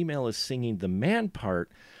and the female is singing the man part,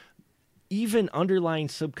 even underlying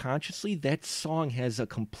subconsciously, that song has a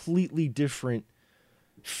completely different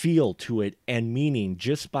feel to it and meaning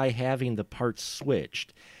just by having the parts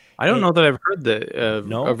switched. I don't know that I've heard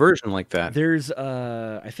a version like that. There's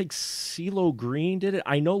I think CeeLo Green did it.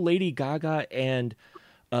 I know Lady Gaga, and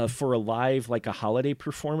for a live, like a holiday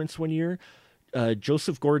performance one year,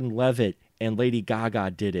 Joseph Gordon-Levitt and Lady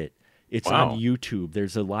Gaga did it. It's on YouTube.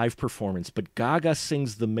 There's a live performance, but Gaga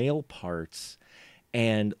sings the male parts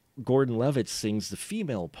and Gordon-Levitt sings the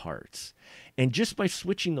female parts. And just by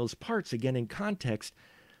switching those parts, again in context,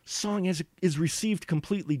 song is received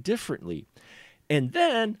completely differently. And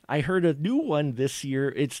then I heard a new one this year.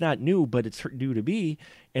 It's not new, but it's new to me,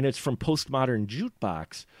 and it's from Postmodern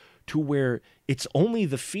Jukebox, to where it's only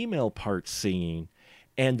the female part singing,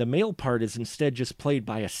 and the male part is instead just played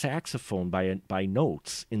by a saxophone, by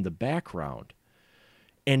notes in the background.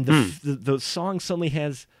 And the song suddenly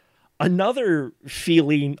has another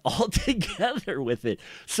feeling altogether with it.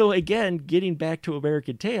 So again, getting back to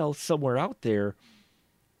American Tail, Somewhere Out There,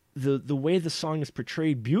 the way the song is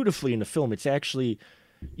portrayed beautifully in the film, it's actually,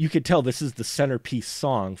 you could tell this is the centerpiece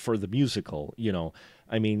song for the musical.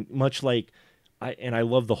 I mean, much like, I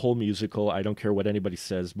love the whole musical. I don't care what anybody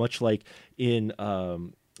says. Much like in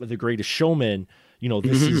The Greatest Showman,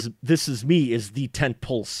 Mhm. This is me is the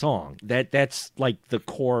tentpole song. That's like the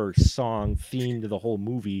core song theme to the whole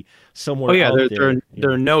movie. Oh Somewhere yeah, out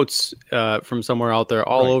there are notes from somewhere out there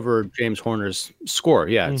all right. over James Horner's score.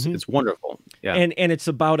 Yeah, Hmm. it's wonderful. Yeah. And it's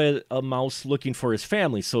about a mouse looking for his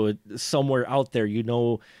family. So somewhere out there,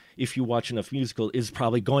 if you watch enough musical, is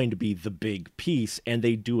probably going to be the big piece, and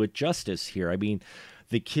they do it justice here. I mean,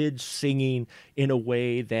 the kids singing in a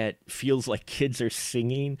way that feels like kids are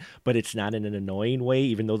singing, but it's not in an annoying way,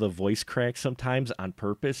 even though the voice cracks sometimes on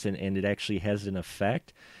purpose, and it actually has an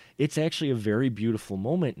effect. It's actually a very beautiful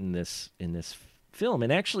moment in this film,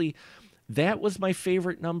 and actually that was my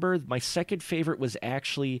favorite number. My second favorite was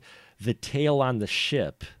actually the tale on the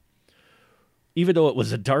ship. Even though it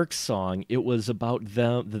was a dark song, it was about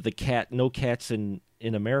the cat, no cats in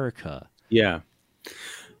America. Yeah.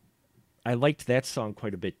 I liked that song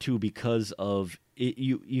quite a bit too because of it,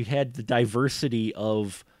 you had the diversity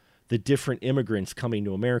of the different immigrants coming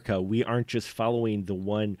to America. We aren't just following the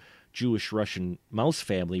one Jewish Russian mouse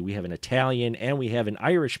family. We have an Italian and we have an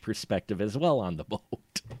Irish perspective as well on the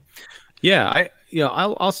boat. Yeah,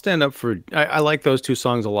 I'll stand up for. I like those two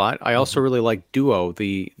songs a lot. I also Mhm. really like Duo,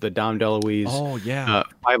 the Dom DeLuise Oh yeah.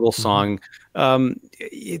 Bible Hmm. song.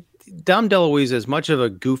 Dom DeLuise, as much of a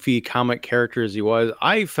goofy comic character as he was,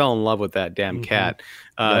 I fell in love with that damn Hmm. cat.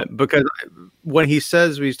 Yep. Because when he's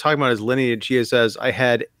talking about his lineage, he says, I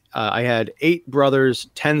had 8 brothers,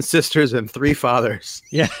 10 sisters, and 3 fathers."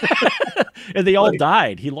 Yeah. And they all Like,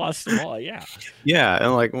 died. He lost them all. Yeah. yeah,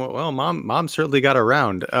 and like, well, mom certainly got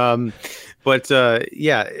around. But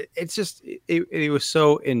yeah, it's just it was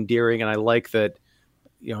so endearing, and I like that.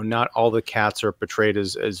 Not all the cats are portrayed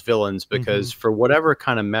as villains, Hmm. because for whatever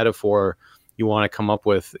kind of metaphor you want to come up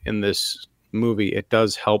with in this movie, it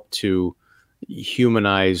does help to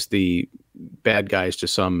humanize the bad guys to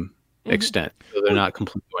some Hmm. extent, so they're Well, not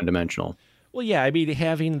completely one-dimensional. well, yeah. I mean,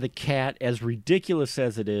 having the cat, as ridiculous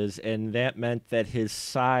as it is, and that meant that his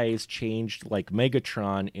size changed like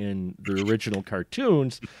Megatron in the original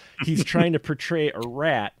cartoons. He's trying to portray a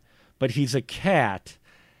rat, but he's a cat.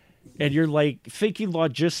 And you're like thinking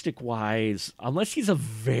logistic wise, unless he's a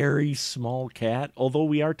very small cat, although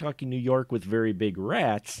we are talking New York with very big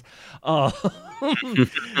rats, uh,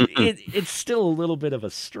 it's still a little bit of a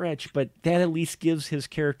stretch, but that at least gives his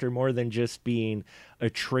character more than just being a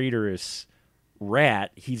traitorous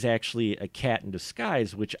rat. He's actually a cat in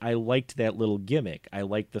disguise, which I liked that little gimmick. I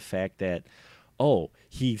liked the fact that, oh,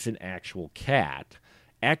 he's an actual cat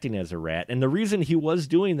acting as a rat. And the reason he was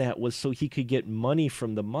doing that was so he could get money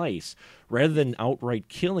from the mice. Rather than outright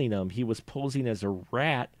killing them, he was posing as a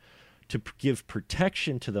rat to give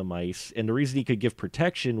protection to the mice. And the reason he could give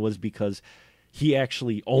protection was because he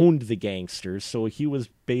actually owned the gangsters. So he was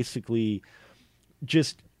basically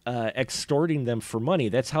just extorting them for money.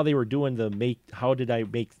 That's how they were doing the make. How did I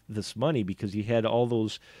make this money? Because you had all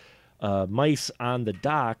those mice on the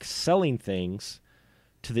dock selling things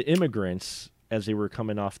to the immigrants as they were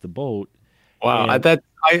coming off the boat. Wow, And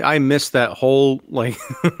I missed that whole like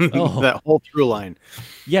oh that whole through line.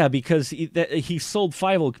 yeah, because he sold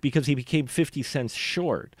because he became 50 cents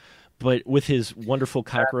short. But with his wonderful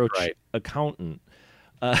That's cockroach right. accountant,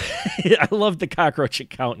 I loved the cockroach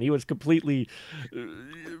accountant. He was completely uh,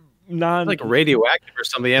 Like non radioactive or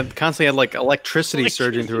something. He constantly had like electricity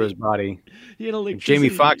surging through his electricity. body. He had Like Jamie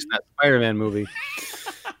Foxx electricity. in that Spider-Man movie.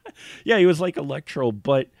 Yeah, he was like Electro,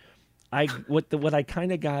 but what I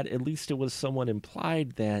kind of got, at least it was someone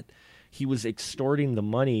implied that he was extorting the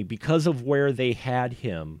money because of where they had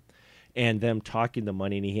him and them talking the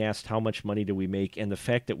money, and he asked how much money do we make, and the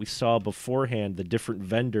fact that we saw beforehand the different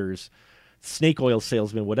vendors, snake oil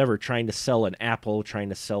salesmen, whatever, trying to sell an apple, trying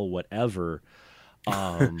to sell whatever.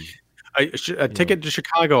 Um, A you know, ticket to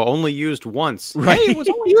Chicago only used once. Hey, right it was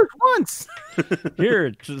only used once. here,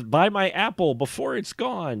 just buy my apple before it's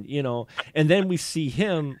gone. And then we see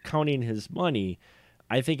him counting his money.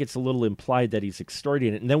 I think it's a little implied that he's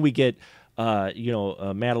extorting it, and then we get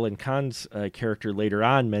Madeline Kahn's character later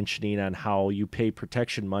on mentioning on how you pay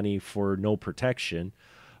protection money for no protection,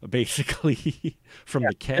 basically from Yeah,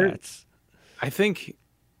 the cats. I think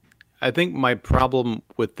I think my problem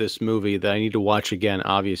with this movie that I need to watch again,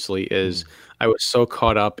 obviously, is Mm, I was so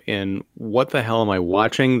caught up in what the hell am I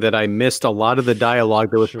watching that I missed a lot of the dialogue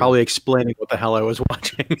that was sure. probably explaining what the hell I was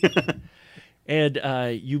watching. And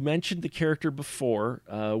you mentioned the character before.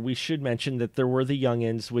 We should mention that there were the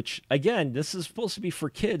youngins, which, again, this is supposed to be for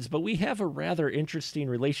kids, but we have a rather interesting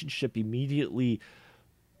relationship immediately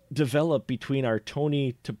developed between our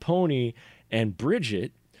Tony Taponi and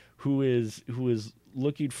Bridget, who is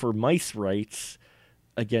looking for mice rights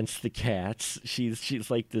against the cats. She's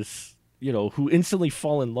like this. who instantly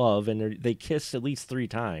fall in love, and they kiss at least 3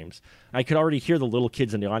 times. I could already hear the little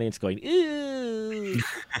kids in the audience going, ew.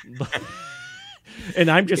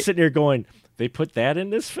 And I'm just sitting there going, they put that in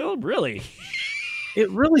this film? Really? It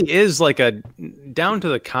really is like down to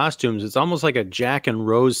the costumes. It's almost like a Jack and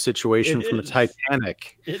Rose situation from the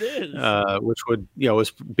Titanic. It is. Which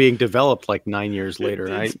was being developed like 9 years later,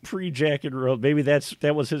 it's right? Pre-Jack and Rose. Maybe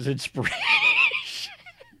that was his inspiration.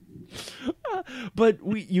 But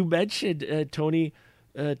you mentioned Tony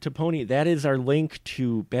Toponi. That is our link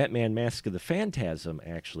to Batman: Mask of the Phantasm.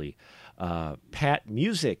 Actually, Pat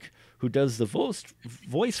Music, who does the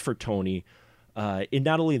voice for Tony in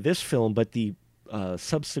not only this film but the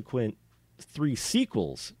subsequent 3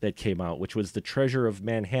 sequels that came out, which was The Treasure of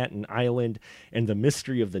Manhattan Island and The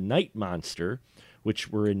Mystery of the Night Monster, which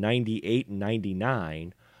were in 98 and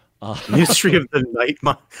 99. Mystery of the Night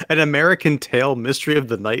an American Tale, Mystery of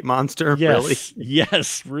the Night Monster. Yes, really?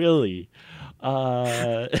 Yes, really.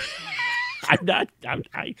 I'm not.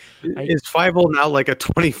 Is Fievel now like a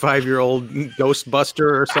 25-year-old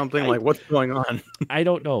Ghostbuster or something? Like, what's going on? I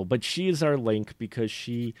don't know, but she is our link because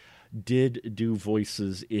she did do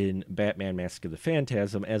voices in Batman: Mask of the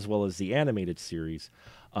Phantasm as well as the animated series,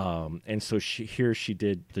 and so she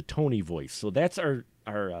did the Tony voice. So that's our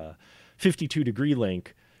 52-degree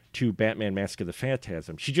link to Batman: Mask of the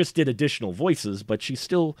Phantasm. She just did additional voices, but she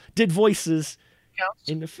still did voices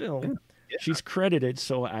in the film. Yeah. She's credited,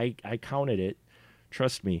 so I counted it.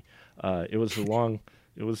 Trust me, it was a long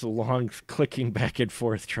clicking back and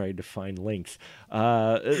forth trying to find links.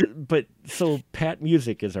 But so Pat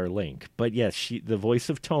Music is our link. But yes, the voice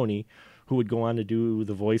of Tony, who would go on to do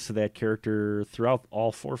the voice of that character throughout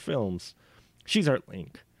all 4 films, she's our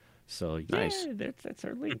link. So yeah, nice. That's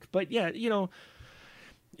our link. But yeah,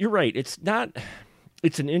 you're right. It's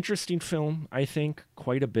an interesting film, I think,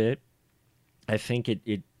 quite a bit. I think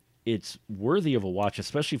it's worthy of a watch,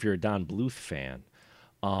 especially if you're a Don Bluth fan.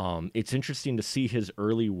 It's interesting to see his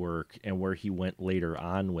early work and where he went later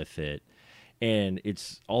on with it. And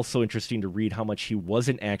it's also interesting to read how much he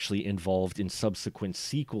wasn't actually involved in subsequent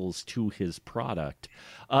sequels to his product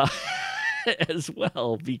as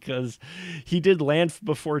well, because he did Land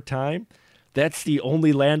Before Time. That's the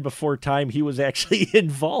only Land Before Time he was actually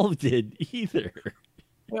involved in either.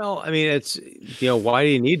 Well, I mean, it's, why do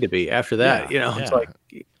you need to be after that? Yeah, It's like,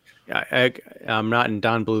 I'm not in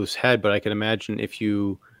Don Bluth's head, but I can imagine if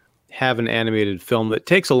you have an animated film that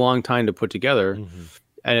takes a long time to put together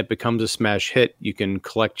and it becomes a smash hit, you can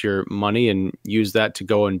collect your money and use that to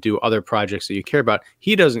go and do other projects that you care about.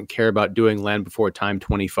 He doesn't care about doing Land Before Time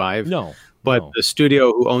 25. No. But the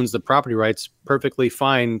studio who owns the property rights perfectly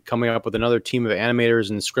fine coming up with another team of animators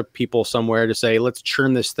and script people somewhere to say, let's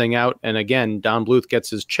churn this thing out. And again, Don Bluth gets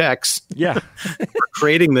his checks for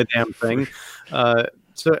creating the damn thing.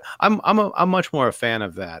 So I'm much more a fan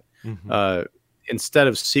of that. Instead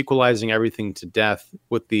of sequelizing everything to death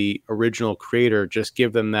with the original creator, just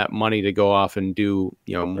give them that money to go off and do,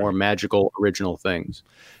 more magical original things.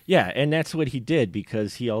 Yeah, and that's what he did,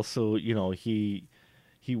 because he also, he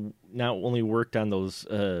not only worked on those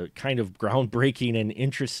kind of groundbreaking and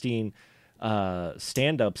interesting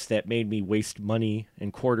stand-ups that made me waste money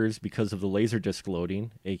and quarters because of the Laserdisc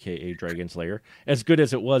loading, aka Dragon's Lair. As good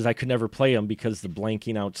as it was, I could never play them because the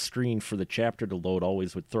blanking out screen for the chapter to load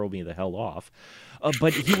always would throw me the hell off.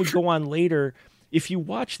 But he would go on later. If you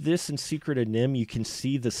watch this and Secret of NIMH, you can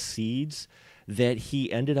see the seeds that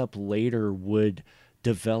he ended up later would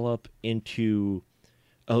develop into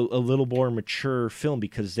a little more mature film,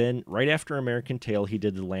 because then right after American Tail, he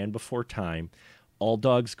did The Land Before Time, All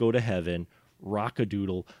Dogs Go to Heaven,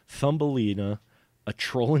 Rockadoodle, Thumbelina, A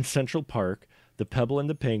Troll in Central Park, The Pebble and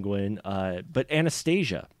the Penguin, but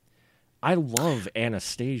Anastasia. I love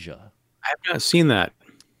Anastasia. I have not seen that.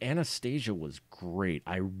 Anastasia was great.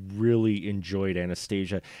 I really enjoyed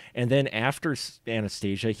Anastasia. And then after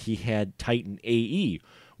Anastasia, he had Titan AE,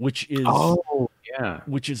 which is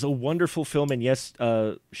which is a wonderful film. And yes,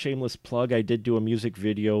 shameless plug, I did do a music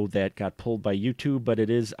video that got pulled by YouTube, but it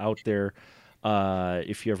is out there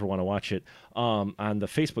if you ever want to watch it on the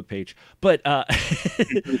Facebook page. But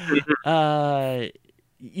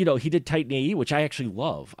he did Titan AE, which I actually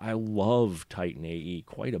love. I love Titan AE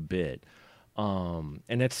quite a bit. And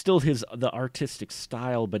that's still the artistic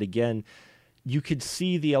style, but again, you could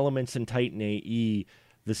see the elements in Titan AE.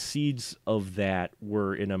 The seeds of that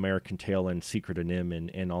were in American Tail and Secret of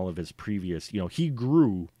NIMH and all of his previous. He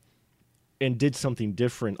grew and did something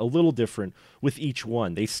different, a little different with each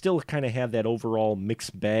one. They still kind of have that overall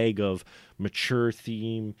mixed bag of mature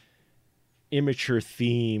theme, immature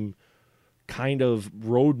theme, kind of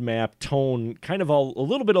roadmap tone, kind of all a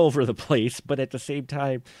little bit over the place, but at the same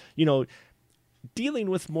time, you know, dealing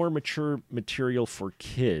with more mature material for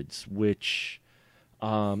kids, which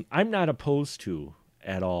I'm not opposed to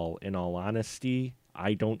at all, in all honesty.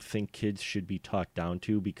 I don't think kids should be talked down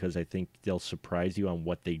to because I think they'll surprise you on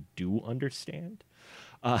what they do understand.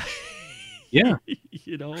 Uh, Yeah.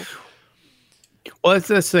 you know? Well, that's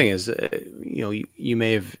the thing is, you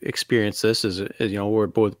may have experienced this as we're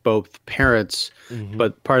both parents, Hmm.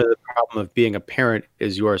 but part of the problem of being a parent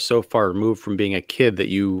is you are so far removed from being a kid that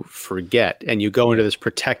you forget and you go Yeah. into this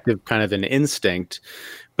protective kind of an instinct,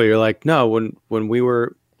 but you're like, no, when we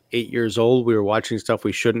were 8 years old, we were watching stuff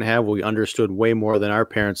we shouldn't have. We understood way more than our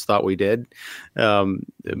parents thought we did. Hmm.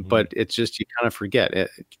 But it's just, you kind of forget.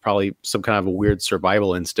 It's probably some kind of a weird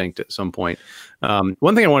survival instinct at some point.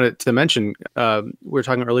 One thing I wanted to mention, we were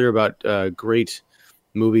talking earlier about great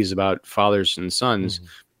movies about fathers and sons. Hmm.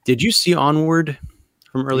 Did you see Onward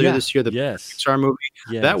from earlier Yeah. this year, the Yes. Pixar movie?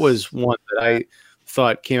 That Yes. was one that I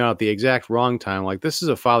thought came out at the exact wrong time. Like, this is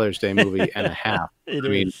a Father's Day movie and a half. It I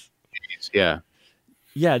mean, is. yeah.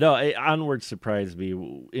 Yeah, no, Onward surprised me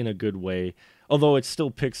in a good way. Although it's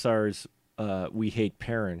still Pixar's "We Hate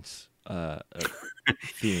Parents"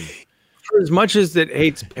 theme. For as much as it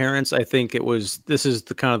hates parents, I think this is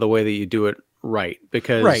the kind of the way that you do it right, Right?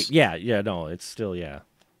 because Yeah, yeah. No, it's still yeah.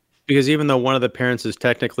 even though one of the parents is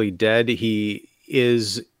technically dead, he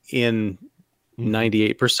is in Hmm.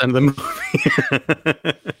 98% of the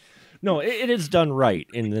movie. No, it is done right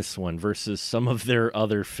in this one versus some of their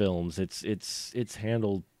other films. It's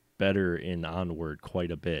handled better in Onward quite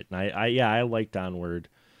a bit. And I liked Onward.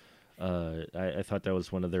 I thought that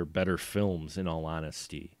was one of their better films, in all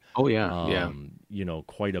honesty. Oh yeah, yeah.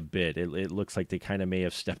 Quite a bit. It looks like they kind of may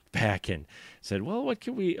have stepped back and said, well, what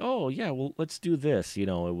can we, oh, yeah, well, let's do this. It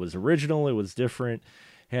was original, it was different,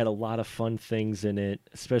 had a lot of fun things in it,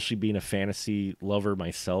 especially being a fantasy lover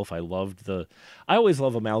myself. I always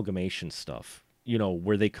love amalgamation stuff,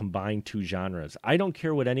 where they combine two genres. I don't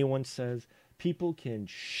care what anyone says. People can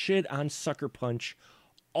shit on Sucker Punch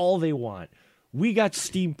all they want. We got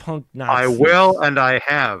steampunk I Nazis. will, and I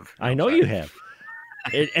have. I No, know sorry. you have,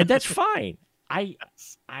 and that's fine. I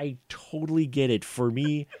I totally get it. For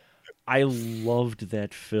me, I loved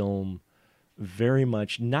that film very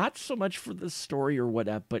much. Not so much for the story or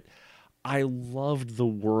whatever, but I loved the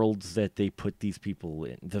worlds that they put these people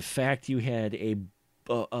in. The fact you had a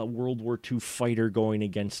World War II fighter going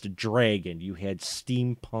against a dragon, you had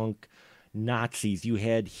steampunk Nazis, you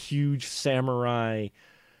had huge samurai,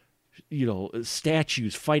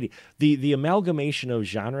 statues fighting. The amalgamation of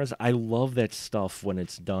genres, I love that stuff when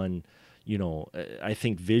it's done. I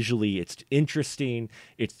think visually it's interesting.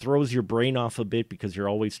 It throws your brain off a bit because you're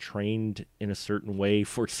always trained in a certain way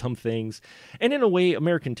for some things. And in a way,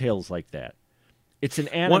 American Tail's like that. It's an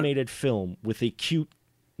One, animated film with a cute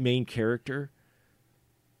main character,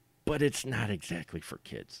 but it's not exactly for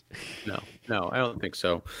kids. no, no, I don't think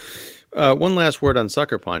so. One last word on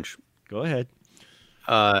Sucker Punch. Go ahead.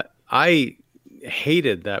 I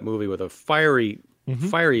hated that movie with a Hmm.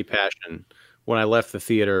 fiery passion when I left the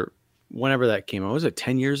theater. Whenever that came out, was it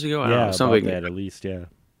 10 years ago? I don't know, Yeah, about something. that at least, yeah.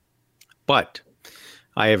 But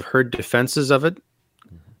I have heard defenses of it.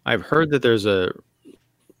 I've heard that there's a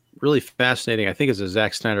really fascinating, I think it's a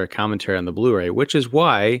Zack Snyder commentary on the Blu-ray, which is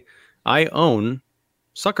why I own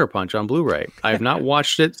Sucker Punch on Blu-ray. I have not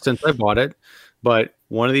watched it since I bought it, but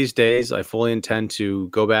one of these days I fully intend to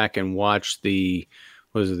go back and watch the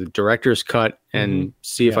director's cut Hmm. and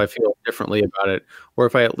see if Yeah. I feel differently about it, or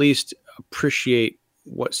if I at least appreciate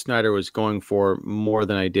what Snyder was going for more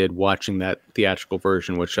than I did watching that theatrical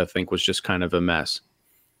version, which I think was just kind of a mess.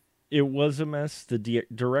 It was a mess. The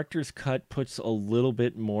director's cut puts a little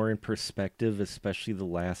bit more in perspective, especially the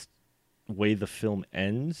last way the film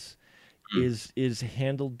ends is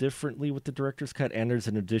handled differently with the director's cut, and there's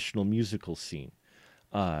an additional musical scene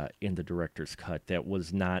in the director's cut that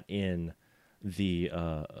was not in the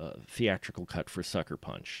theatrical cut for Sucker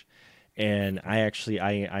Punch. And I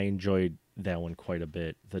enjoyed that one quite a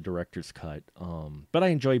bit, the director's cut. But I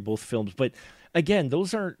enjoy both films. But again,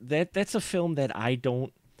 that's a film that I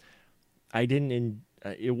didn't.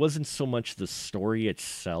 It wasn't so much the story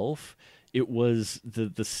itself. It was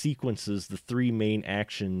the sequences, the three main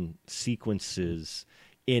action sequences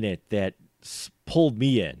in it that pulled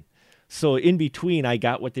me in. So in between, I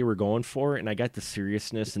got what they were going for, and I got the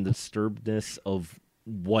seriousness and the disturbedness of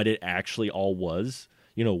what it actually all was.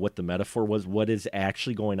 What the metaphor was, what is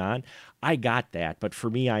actually going on. I got that, but for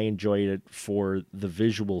me, I enjoyed it for the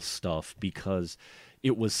visual stuff because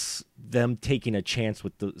it was them taking a chance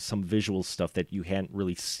with some visual stuff that you hadn't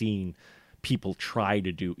really seen people try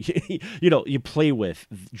to do. You play with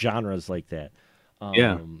genres like that.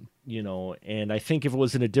 Yeah. And I think if it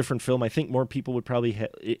was in a different film, I think more people would probably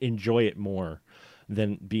enjoy it more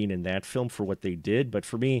than being in that film for what they did. But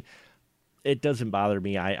for me, it doesn't bother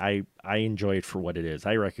me. I enjoy it for what it is.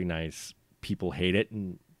 I recognize people hate it,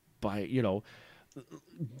 and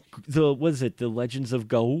the Legends of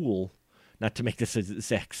Gaul, not to make this a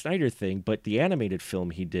Zack Snyder thing, but the animated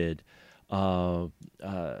film he did,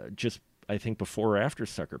 just I think before or after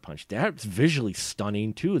Sucker Punch, that's visually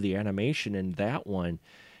stunning too. The animation in that one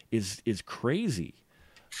is crazy.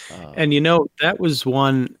 And that was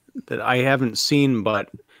one that I haven't seen, and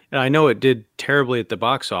I know it did terribly at the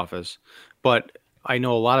box office, but I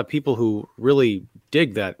know a lot of people who really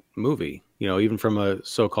dig that movie, even from a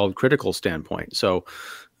so-called critical standpoint. So,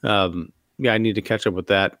 I need to catch up with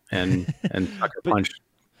that and Sucker Punch.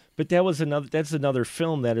 But that's another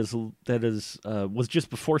film that was just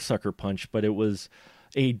before Sucker Punch, but it was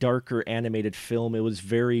a darker animated film. It was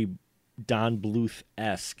very Don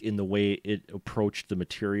Bluth-esque in the way it approached the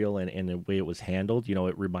material and the way it was handled.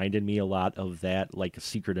 It reminded me a lot of that, like a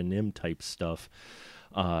Secret of NIMH type stuff.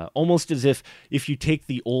 Almost as if you take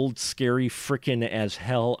the old scary frickin' as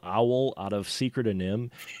hell owl out of Secret of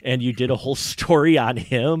NIMH and you did a whole story on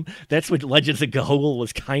him. That's what Legends of Gaul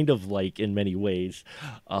was kind of like in many ways.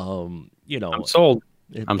 I'm sold.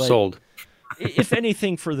 I'm sold. If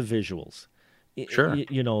anything, for the visuals. Sure.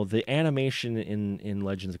 The animation in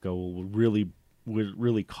Legends of Gaul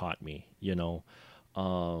really caught me,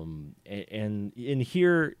 and in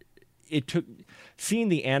here, seeing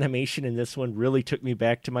the animation in this one really took me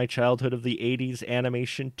back to my childhood of the 80s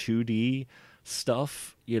animation 2D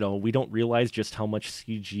stuff. We don't realize just how much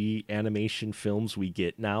CG animation films we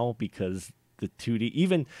get now because the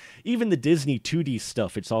 2D, even the Disney 2D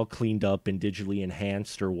stuff, it's all cleaned up and digitally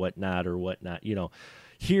enhanced or whatnot.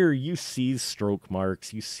 Here you see stroke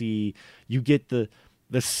marks, you get the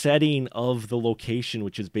setting of the location,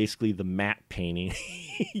 which is basically the matte painting.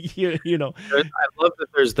 I love that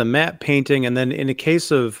there's the matte painting, and then in a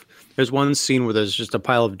case of, there's one scene where there's just a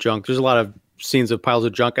pile of junk. There's a lot of scenes of piles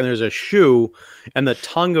of junk, and there's a shoe, and the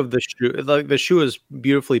tongue of the shoe, like the shoe is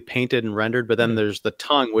beautifully painted and rendered, but then there's the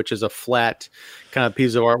tongue, which is a flat kind of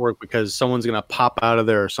piece of artwork because someone's going to pop out of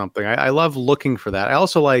there or something. I love looking for that. I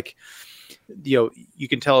also like, you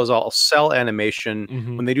can tell is all cell animation.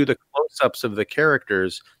 Mm-hmm. When they do the close-ups of the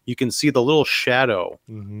characters, you can see the little shadow of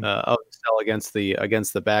the cell against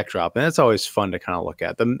the backdrop, and that's always fun to kind of look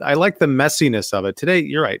at. I like the messiness of it. Today,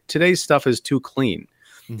 you're right. Today's stuff is too clean,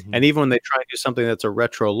 and even when they try to do something that's a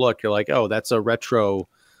retro look, you're like, oh, that's a retro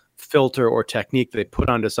filter or technique they put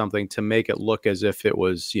onto something to make it look as if it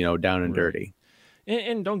was, down and dirty.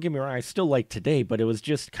 And don't get me wrong, I still like today, but it was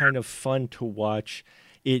just kind of fun to watch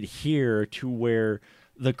it here, to where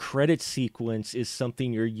the credit sequence is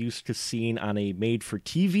something you're used to seeing on a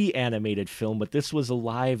made-for-TV animated film, but this was a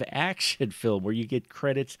live-action film where you get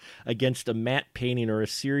credits against a matte painting or a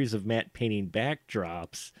series of matte painting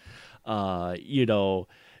backdrops,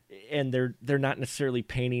 and they're not necessarily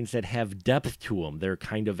paintings that have depth to them. They're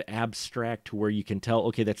kind of abstract to where you can tell,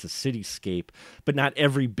 okay, that's a cityscape, but not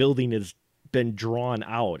every building has been drawn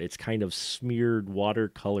out. It's kind of smeared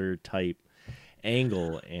watercolor type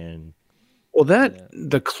angle. And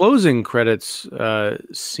the closing credits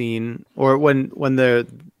scene, or when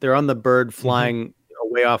they're on the bird flying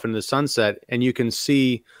way off into the sunset, and you can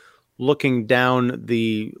see looking down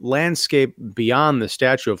the landscape beyond the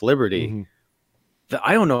Statue of Liberty.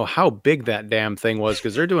 I don't know how big that damn thing was,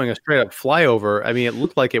 because they're doing a straight up flyover. I mean, it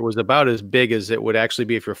looked like it was about as big as it would actually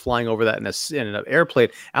be if you're flying over that in an airplane.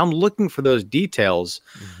 I'm looking for those details.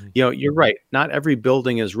 You're right. Not every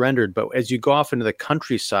building is rendered, but as you go off into the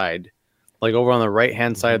countryside, like over on the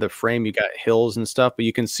right-hand side of the frame, you got hills and stuff, but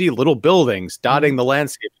you can see little buildings dotting the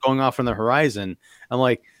landscape going off on the horizon. I'm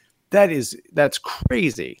like, that's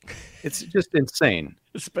crazy. It's just insane.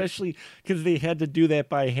 Especially because they had to do that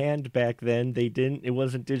by hand back then. It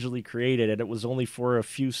wasn't digitally created, and it was only for a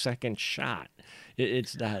few second shot.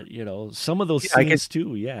 It's not, some of those scenes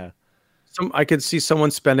too. Yeah. I could see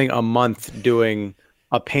someone spending a month doing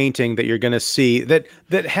a painting that you're going to see that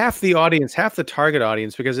half the target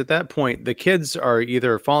audience, because at that point the kids are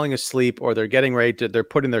either falling asleep or they're getting ready they're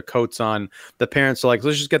putting their coats on. The parents are like,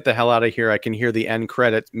 let's just get the hell out of here. I can hear the end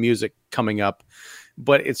credit music coming up,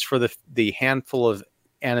 but it's for the handful of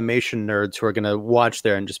animation nerds who are going to watch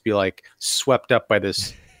there and just be like swept up by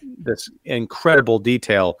this incredible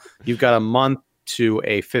detail. You've got a month to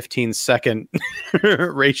a 15-second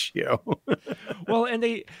ratio. Well, and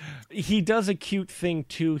he does a cute thing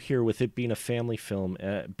too here with it being a family film,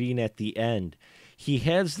 being at the end. he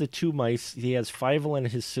has the two mice. He has Fievel and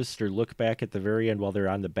his sister look back at the very end while they're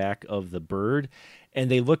on the back of the bird,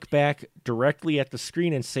 and they look back directly at the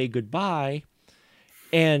screen and say goodbye.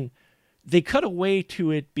 And they cut away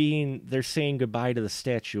to it being they're saying goodbye to the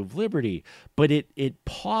Statue of Liberty, but it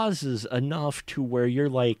pauses enough to where you're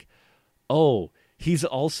like, oh, he's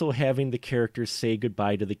also having the characters say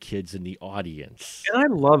goodbye to the kids in the audience. And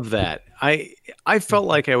I love that. I felt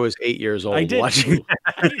like I was 8 years old I did watching too.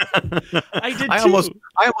 I did too.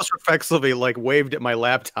 I almost reflexively like waved at my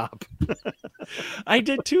laptop. I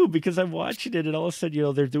did too, because I'm watching it and all of a sudden, you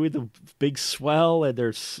know, they're doing the big swell and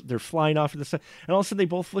they're flying off in the sun, and all of a sudden they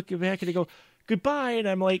both look back and they go goodbye, and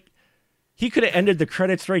I'm like, he could have ended the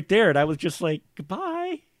credits right there, and I was just like,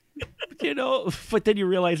 goodbye. You know, but then you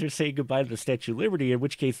realize they're saying goodbye to the Statue of Liberty, in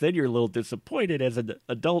which case then you're a little disappointed as an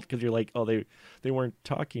adult, because you're like, oh, they weren't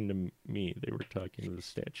talking to me, they were talking to the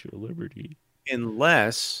Statue of Liberty.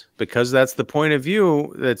 Unless, because that's the point of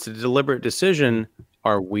view, that's a deliberate decision,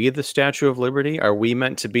 are we the Statue of Liberty? Are we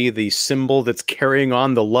meant to be the symbol that's carrying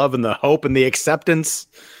on the love and the hope and the acceptance?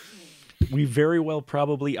 We very well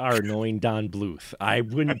probably are, knowing Don Bluth. I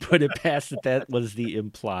wouldn't put it past that was the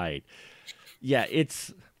implied. Yeah,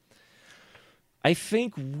 I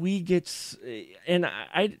think we get, and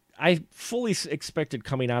I fully expected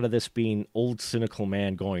coming out of this being old cynical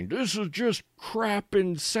man going, this is just crap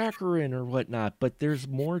and saccharine or whatnot, but there's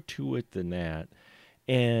more to it than that.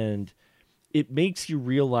 And it makes you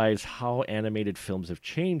realize how animated films have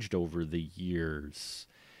changed over the years,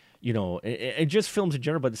 you know, and just films in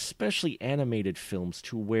general, but especially animated films,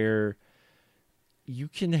 to where you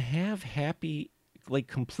can have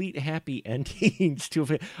complete happy endings to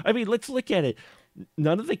it. I mean, let's look at it.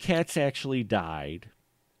 None of the cats actually died.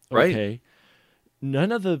 Okay. Right.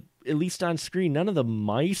 None of the, at least on screen, none of the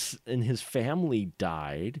mice in his family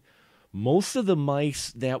died. Most of the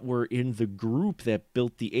mice that were in the group that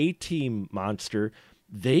built the A-Team monster,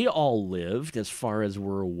 they all lived, as far as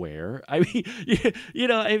we're aware. I mean, you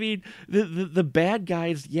know, I mean, the bad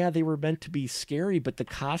guys, yeah, they were meant to be scary, but the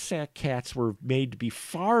Cossack cats were made to be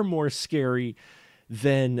far more scary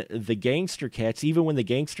than the gangster cats. Even when the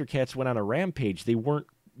gangster cats went on a rampage, they weren't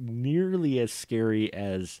nearly as scary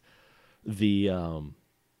as the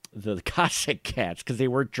Cossack cats, because they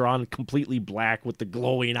weren't drawn completely black with the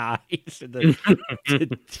glowing eyes and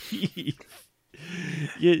the teeth.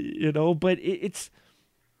 You know, but it's,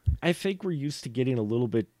 I think we're used to getting a little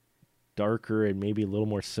bit darker and maybe a little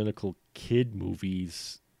more cynical kid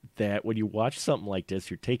movies, that when you watch something like this,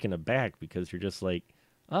 you're taken aback, because you're just like,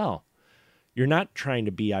 oh, you're not trying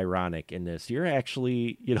to be ironic in this. You're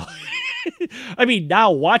actually, you know, I mean,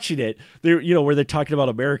 now watching it, they're, you know, where they're talking about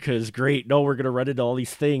America is great. No, we're going to run into all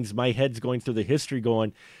these things. My head's going through the history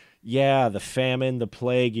going, yeah, the famine, the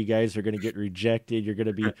plague, you guys are going to get rejected. You're going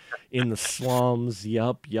to be in the slums.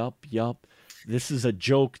 Yup. This is a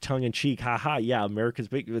joke, tongue in cheek. Haha. Yeah, America's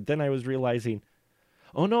big. But then I was realizing,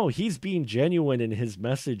 oh no, he's being genuine in his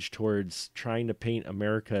message towards trying to paint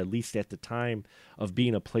America, at least at the time, of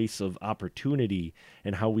being a place of opportunity,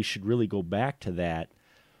 and how we should really go back to that,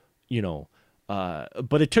 you know.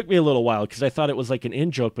 But it took me a little while, because I thought it was like an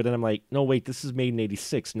in-joke, but then I'm like, no, wait, this is made in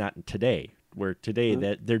 86, not in today, where today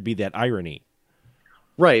that there'd be that irony.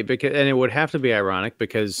 Right, because, and it would have to be ironic,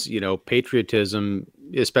 because, you know, patriotism,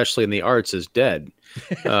 especially in the arts, is dead.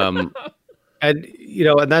 And, you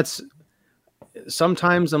know, and that's,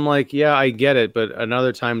 sometimes I'm like, yeah, I get it. But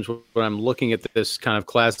another times when I'm looking at this kind of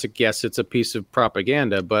classic, yes, it's a piece of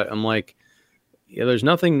propaganda, but I'm like, yeah, there's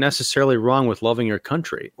nothing necessarily wrong with loving your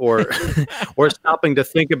country, or or stopping to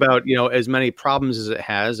think about, you know, as many problems as it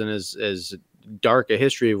has, and as dark a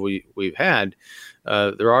history we've had,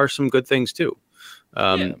 there are some good things too.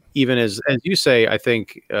 Even as you say, I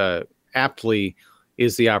think aptly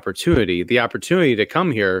is the opportunity to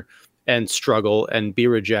come here and struggle and be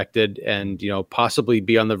rejected, and, you know, possibly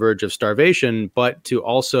be on the verge of starvation, but to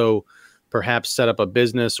also perhaps set up a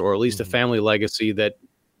business, or at least a family legacy, that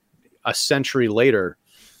a century later,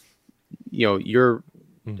 you know, your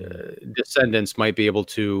descendants might be able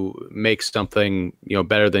to make something, you know,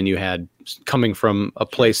 better than you had, coming from a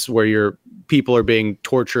place where your people are being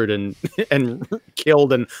tortured and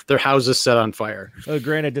killed, and their houses set on fire.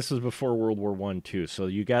 Granted, this was before World War I too, so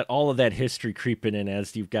you got all of that history creeping in,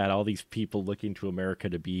 as you've got all these people looking to America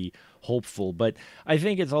to be hopeful. But I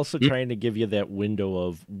think it's also trying to give you that window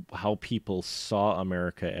of how people saw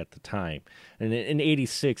America at the time. And in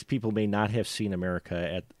 86, people may not have seen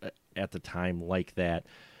America at the time like that,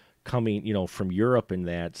 coming, you know, from Europe and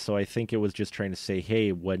that. So I think it was just trying to say,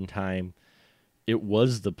 hey, one time it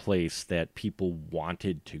was the place that people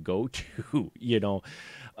wanted to go to, you know.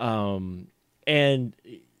 And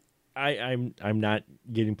I'm not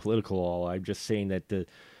getting political at all. I'm just saying that the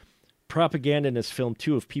propaganda in this film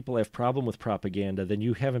too, if people have problem with propaganda, then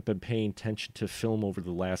you haven't been paying attention to film over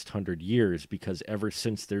the last 100 years, because ever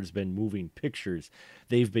since there's been moving pictures,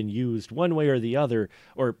 they've been used one way or the other,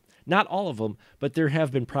 or not all of them, but there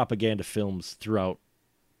have been propaganda films throughout,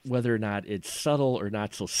 whether or not it's subtle or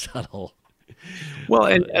not so subtle. Well,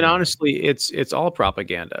 and honestly, it's all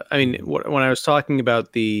propaganda. I mean, when I was talking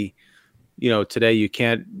about today you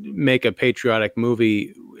can't make a patriotic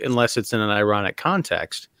movie unless it's in an ironic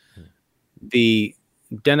context. The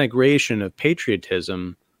denigration of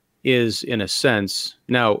patriotism is, in a sense,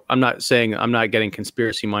 now I'm not getting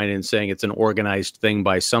conspiracy minded and saying it's an organized thing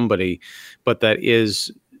by somebody, but that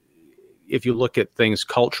is, if you look at things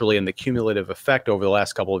culturally and the cumulative effect over the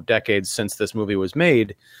last couple of decades since this movie was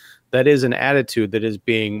made, that is an attitude that is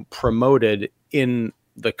being promoted in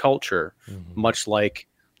the culture, much like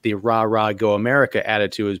the rah rah go America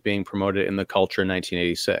attitude is being promoted in the culture in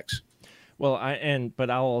 1986. Well, but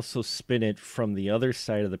I'll also spin it from the other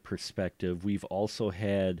side of the perspective. We've also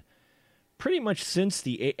had pretty much since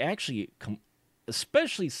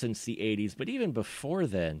especially since the 80s, but even before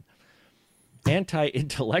then,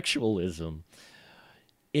 anti-intellectualism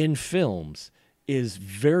in films is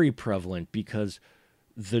very prevalent, because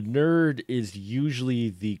the nerd is usually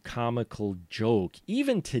the comical joke.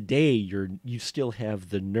 Even today, you still have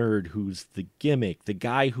the nerd who's the gimmick, the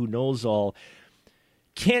guy who knows all.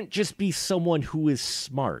 Can't just be someone who is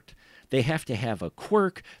smart. They have to have a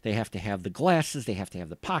quirk. They have to have the glasses. They have to have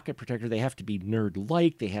the pocket protector. They have to be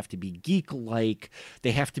nerd-like. They have to be geek-like.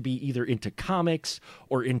 They have to be either into comics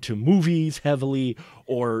or into movies heavily,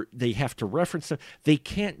 or they have to reference them. They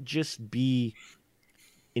can't just be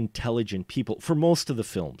intelligent people for most of the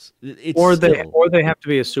films. Or they have to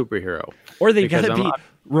be a superhero. Or they got to be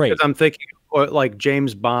right. Because I'm thinking, like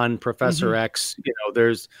James Bond, Professor X.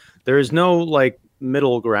 There's no like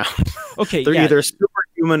middle ground. Okay, they're either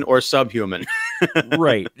superhuman or subhuman.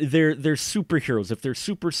 Right. They're superheroes. If they're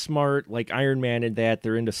super smart, like Iron Man and that,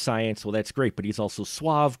 they're into science, well, that's great. But he's also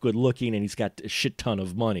suave, good looking, and he's got a shit ton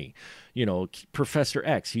of money. Professor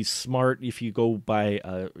X, he's smart. If you go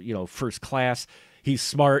by, first class, he's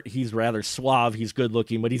smart. He's rather suave. He's good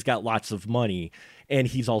looking, but he's got lots of money, and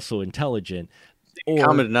he's also intelligent.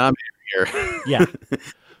 Common denominator here. Yeah.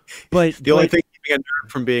 But the only thing keeping a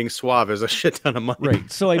nerd from being suave is a shit ton of money.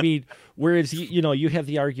 Right. So, I mean, whereas, you have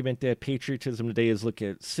the argument that patriotism today is looked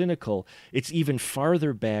at cynical, it's even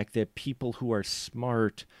farther back that people who are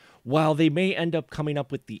smart, while they may end up coming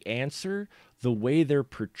up with the answer, the way they're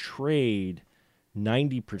portrayed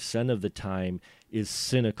 90% of the time is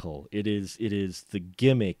cynical. It is the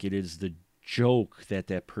gimmick. It is the joke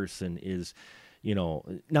that person is.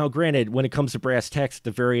 Now granted, when it comes to brass tacks, the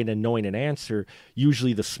very annoying an answer,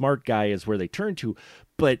 usually the smart guy is where they turn to.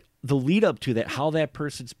 But the lead up to that, how that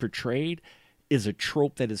person's portrayed, is a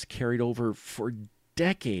trope that is carried over for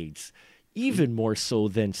decades, even more so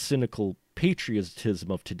than cynical patriotism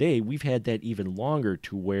of today. We've had that even longer,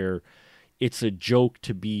 to where it's a joke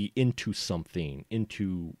to be into something,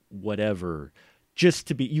 into whatever, just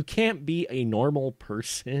to be. You can't be a normal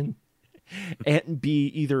person and be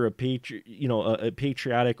either a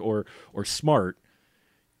patriotic or smart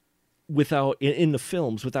without in the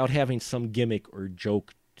films, without having some gimmick or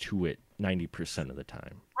joke to it 90% of the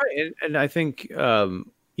time. Right, and I think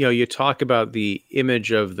you talk about the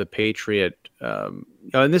image of the patriot, and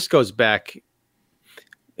this goes back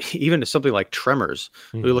even to something like Tremors.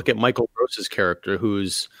 Mm-hmm. We look at Michael Gross's character,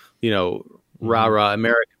 who's rah rah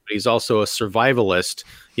American, but he's also a survivalist.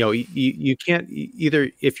 You can't either.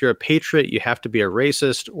 If you're a patriot, you have to be a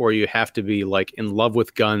racist, or you have to be like in love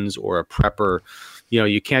with guns or a prepper.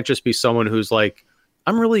 You can't just be someone who's like,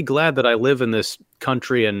 I'm really glad that I live in this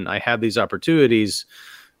country and I have these opportunities.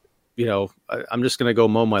 I'm just going to go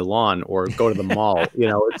mow my lawn or go to the mall.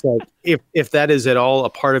 It's like, if that is at all a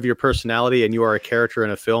part of your personality and you are a character in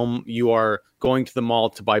a film, you are going to the mall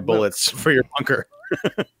to buy bullets for your bunker.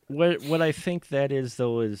 What I think that is,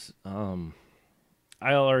 though, is I'll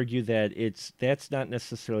argue that that's not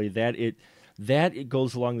necessarily that. It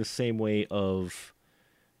goes along the same way of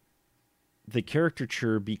the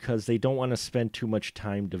caricature, because they don't want to spend too much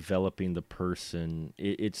time developing the person.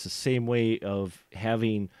 It's the same way of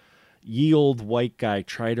having ye old white guy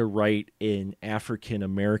try to write an African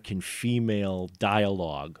American female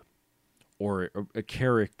dialogue or a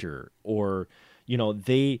character, or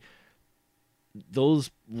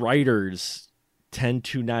those writers tend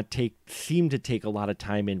to seem to take a lot of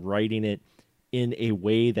time in writing it in a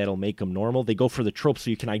way that'll make them normal. They go for the trope so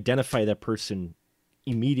you can identify that person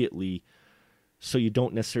immediately, so you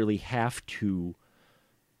don't necessarily have to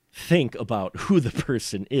think about who the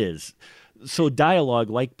person is. So dialogue,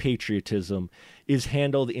 like patriotism, is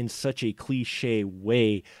handled in such a cliche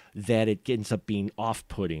way that it ends up being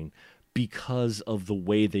off-putting because of the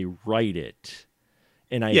way they write it.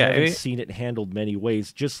 And I Yeah, I haven't mean, seen it handled many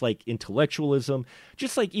ways, just like intellectualism,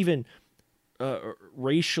 just like even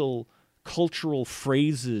racial cultural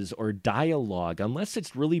phrases or dialogue, unless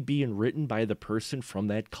it's really being written by the person from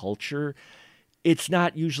that culture, it's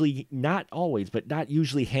not usually, not always, but not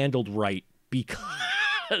usually handled right because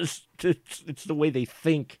it's the way they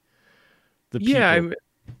think the yeah, people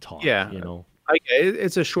talk, yeah. you know.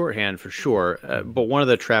 It's a shorthand for sure. But one of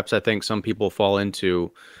the traps I think some people fall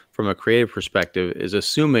into from a creative perspective is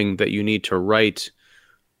assuming that you need to write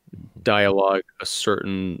dialogue a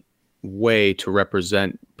certain way to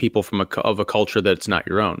represent people from of a culture that's not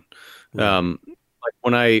your own. Right. Like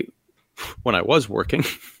when I was working,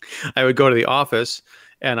 I would go to the office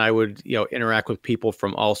and I would, interact with people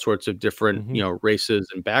from all sorts of different, Hmm. races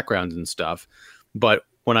and backgrounds and stuff. But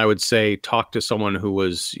when I would say talk to someone who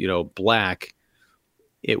was, black,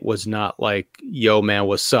 it was not like, yo, man,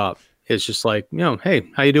 what's up? It's just like, hey,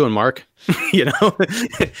 how you doing, Mark?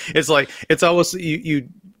 It's like, it's almost, you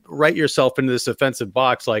write yourself into this offensive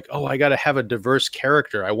box, like, oh, I got to have a diverse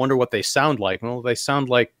character. I wonder what they sound like. Well, they sound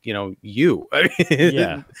like, you.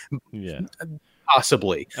 Yeah. Yeah.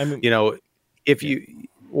 Possibly, I mean, if yeah. you,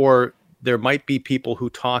 or there might be people who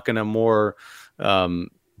talk in a more,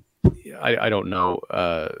 I don't know,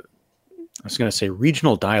 I was going to say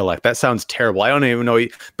regional dialect. That sounds terrible. I don't even know,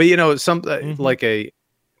 but some Hmm. like a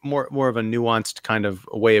more of a nuanced kind of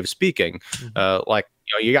way of speaking. Hmm. Like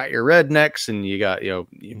you got your rednecks and you got Hmm.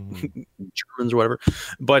 Germans or whatever.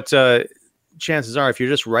 But chances are, if you're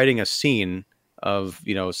just writing a scene of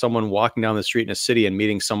someone walking down the street in a city and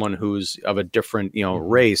meeting someone who's of a different Hmm.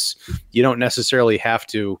 race, you don't necessarily have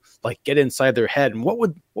to like get inside their head and what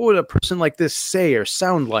would a person like this say or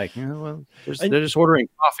sound like. Well, And they're just ordering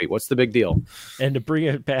coffee. What's the big deal? and to bring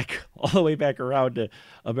it back all the way back around to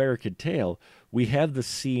American Tail, we have the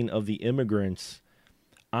scene of the immigrants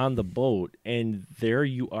on the boat, and there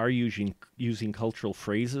you are using cultural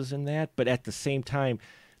phrases in that, but at the same time,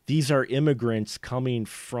 these are immigrants coming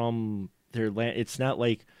from their land. It's not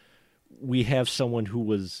like we have someone who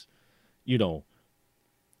was, you know,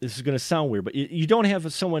 this is going to sound weird, but you don't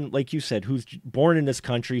have someone like you said who's born in this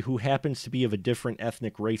country who happens to be of a different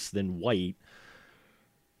ethnic race than white.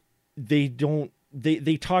 They don't.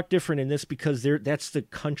 They talk different in this because that's the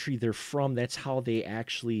country they're from. That's how they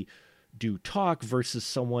actually do talk versus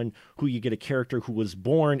someone who you get a character who was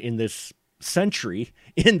born in this century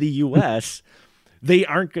in the US. They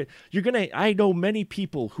aren't good. You're going to, I know many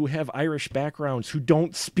people who have Irish backgrounds who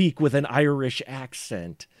don't speak with an Irish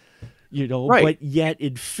accent, Right. but yet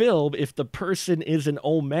in film, if the person is an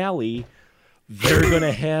O'Malley, they're going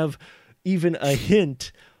to have even a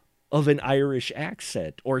hint of an Irish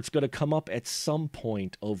accent, or it's going to come up at some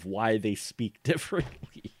point of why they speak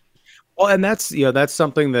differently. Well, and that's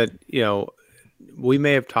something that we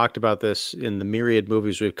may have talked about this in the myriad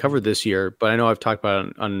movies we've covered this year, but I know I've talked about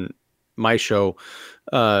it on my show.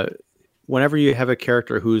 Uh, Whenever you have a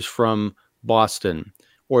character who's from Boston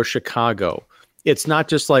or Chicago, it's not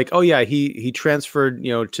just like, oh yeah, he transferred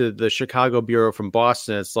to the Chicago bureau from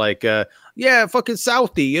Boston. It's like, yeah, fucking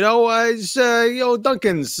Southie, it's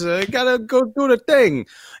Duncan's gotta go do the thing,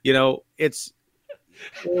 it's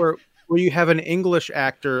or where you have an English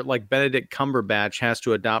actor like Benedict Cumberbatch has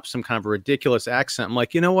to adopt some kind of a ridiculous accent. I'm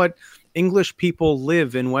like, you know what? English people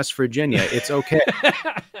live in West Virginia. It's okay.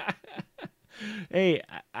 Hey,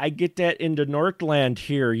 I get that in the Northland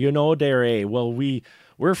here, there. Well,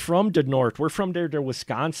 we're from the North. We're from there, to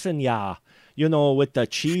Wisconsin, yeah. With the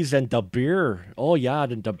cheese and the beer. Oh yeah,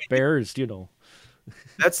 and the bears.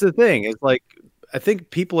 That's the thing. It's like I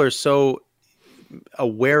think people are so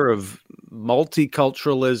aware of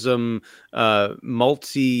multiculturalism,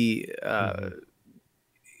 multi. Hmm.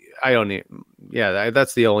 I don't need. Yeah,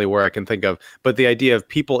 that's the only word I can think of. But the idea of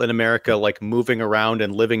people in America like moving around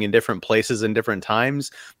and living in different places in different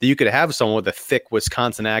times, that you could have someone with a thick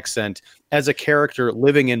Wisconsin accent as a character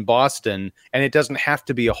living in Boston, and it doesn't have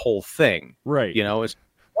to be a whole thing. Right. It's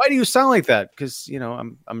why do you sound like that? Because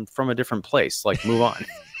I'm from a different place. Like, move on.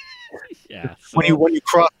 Yeah. when you So, when you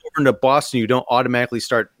cross over into Boston, you don't automatically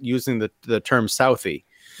start using the term Southie.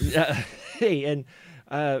 hey, and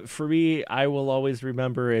for me, I will always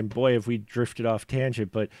remember. And boy, have we drifted off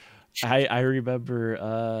tangent, but I remember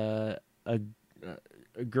a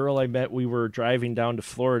girl I met. We were driving down to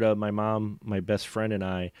Florida. My mom, my best friend, and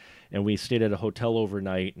I, and we stayed at a hotel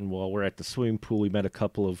overnight. And while we're at the swimming pool, we met a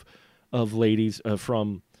couple of ladies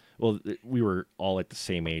from. Well, we were all at the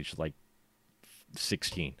same age, like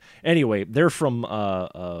 16. Anyway, they're from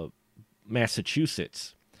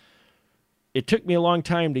Massachusetts. It took me a long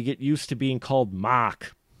time to get used to being called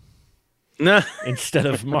Mark instead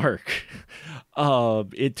of Mark.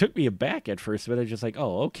 It took me aback at first, but I was just like,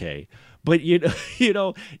 oh, okay. But you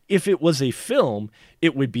know, if it was a film,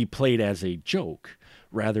 it would be played as a joke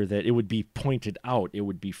rather than it would be pointed out. It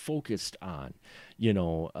would be focused on,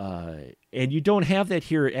 and you don't have that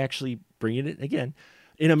here. Actually, bringing it again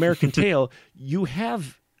in American Tail, you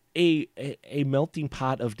have a melting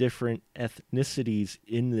pot of different ethnicities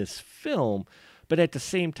in this film, but at the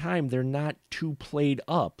same time, they're not too played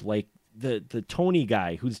up. Like the Tony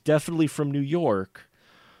guy, who's definitely from New York,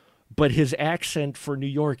 but his accent for New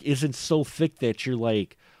York isn't so thick that you're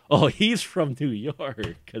like, oh, he's from New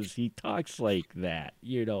York because he talks like that,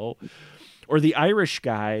 Or the Irish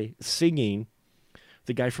guy singing,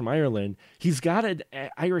 the guy from Ireland, he's got an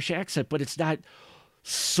Irish accent, but it's not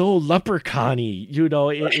so leprechaun-y,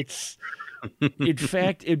 it's in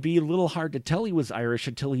fact, it'd be a little hard to tell he was Irish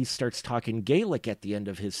until he starts talking Gaelic at the end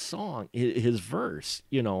of his song, his verse,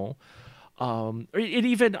 and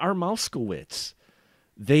even our Moskowitz,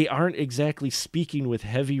 they aren't exactly speaking with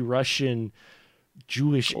heavy Russian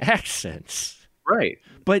Jewish accents. Right.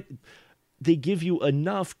 But they give you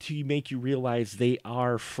enough to make you realize they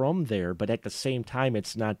are from there, but at the same time,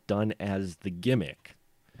 it's not done as the gimmick.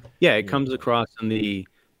 Yeah, it comes across in the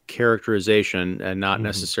characterization and not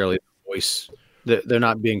necessarily the voice. They're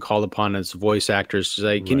not being called upon as voice actors to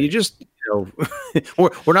say, can you just,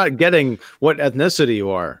 we're not getting what ethnicity you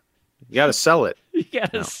are. You got to sell it. You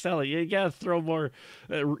got to sell it. You got to throw more.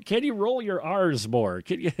 Can you roll your R's more?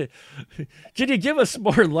 Can you give us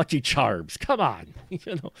more Lucky Charms? Come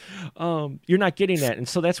on. You're not getting that. And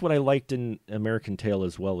so that's what I liked in American Tail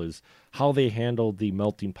as well, is how they handled the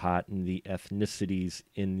melting pot and the ethnicities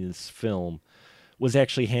in this film was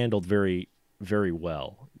actually handled very, very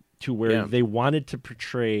well, to where they wanted to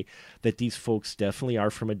portray that these folks definitely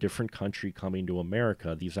are from a different country coming to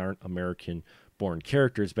America. These aren't American-born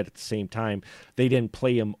characters, but at the same time, they didn't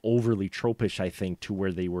play them overly tropish, I think, to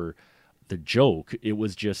where they were the joke. It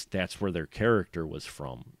was just that's where their character was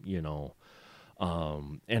from,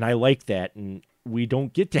 and I like that, and we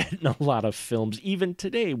don't get that in a lot of films. Even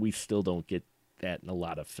today, we still don't get that in a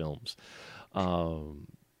lot of films.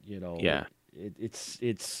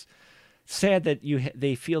 It's sad that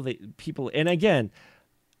they feel that people, and again,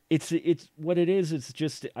 it's what it is. It's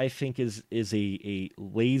just, I think, is a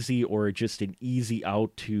lazy or just an easy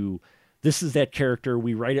out to, this is that character.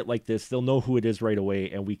 We write it like this. They'll know who it is right away,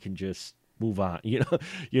 and we can just move on. And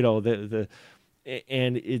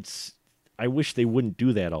it's, I wish they wouldn't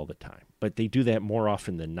do that all the time, but they do that more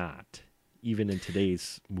often than not, even in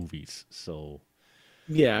today's movies. So.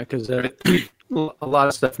 Yeah, because a lot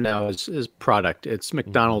of stuff now is product. It's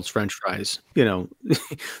McDonald's French fries. You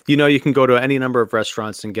can go to any number of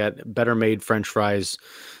restaurants and get better made French fries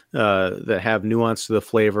that have nuance to the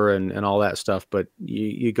flavor and all that stuff. But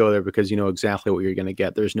you go there because you know exactly what you're going to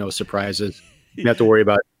get. There's no surprises. You have to worry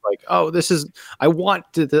about like, oh, I want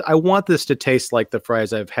this to taste like the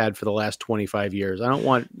fries I've had for the last 25 years. I don't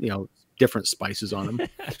want, different spices on them.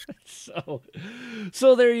 So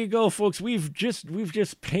there you go, folks. We've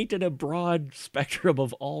just painted a broad spectrum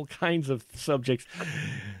of all kinds of subjects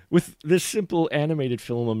with this simple animated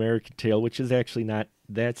film, American Tail, which is actually not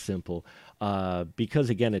that simple,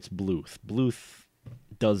 because again, it's Bluth. Bluth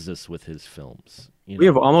does this with his films. We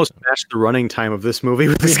have almost matched the running time of this movie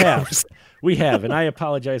with this. We have, and I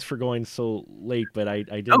apologize for going so late, but I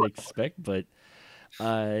didn't expect. But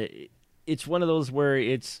it's one of those where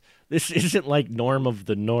this isn't like Norm of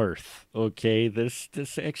the North, okay? This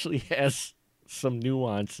actually has some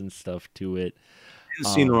nuance and stuff to it. I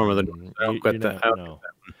didn't see Norm of the North. I don't get that. No.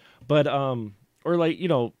 But or like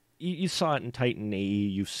you saw it in Titan AE.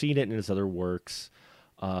 You've seen it in his other works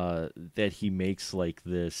that he makes like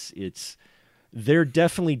this. They're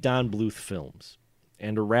definitely Don Bluth films.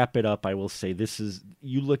 And to wrap it up, I will say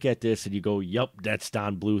you look at this and you go, "Yup, that's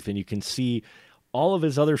Don Bluth," and you can see all of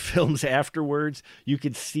his other films afterwards. You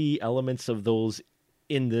can see elements of those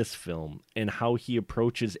in this film and how he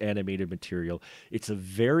approaches animated material. It's a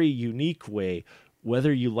very unique way,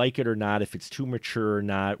 whether you like it or not, if it's too mature or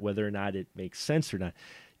not, whether or not it makes sense or not.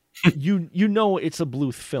 You know it's a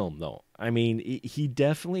Bluth film, though. I mean, he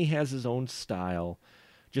definitely has his own style,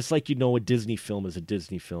 just like a Disney film is a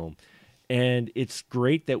Disney film. And it's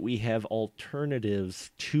great that we have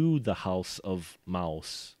alternatives to the House of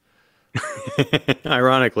Mouse.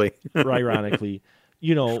 Ironically, that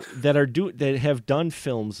have done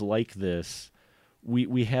films like this.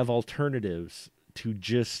 We have alternatives to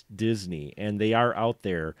just Disney, and they are out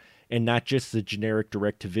there, and not just the generic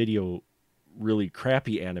direct-to-video really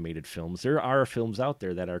crappy animated films. There are films out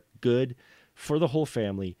there that are good for the whole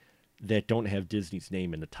family that don't have Disney's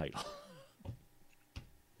name in the title.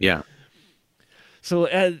 Yeah. So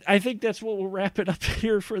I think that's what we'll wrap it up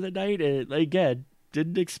here for the night. And again,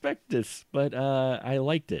 didn't expect this, but I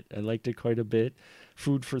liked it. I liked it quite a bit.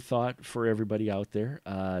 Food for thought for everybody out there.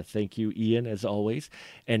 Thank you, Ian, as always.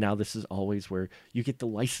 And now this is always where you get the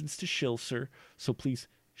license to shill, sir. So please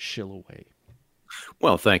shill away.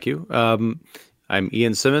 Well, thank you. I'm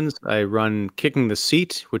Ian Simmons. I run Kicking the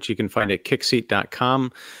Seat, which you can find at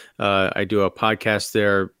kickseat.com. I do a podcast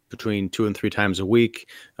there between 2 and 3 times a week.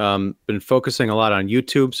 Been focusing a lot on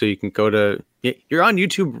YouTube, so you can go to, you're on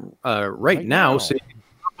YouTube right now. So you can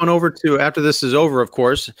hop on over to, after this is over, of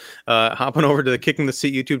course, hop on over to the Kicking the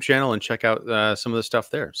Seat YouTube channel and check out some of the stuff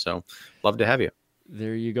there. So love to have you.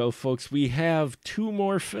 There you go, folks. We have 2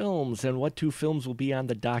 more films, and what 2 films will be on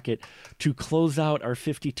the docket to close out our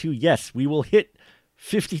 52? Yes, we will hit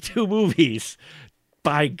 52 movies.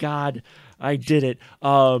 By God, I did it.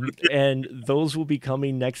 And those will be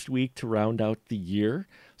coming next week to round out the year.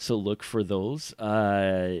 So look for those.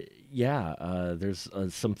 There's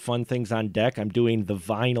some fun things on deck. I'm doing the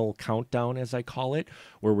vinyl countdown, as I call it,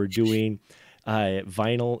 where we're doing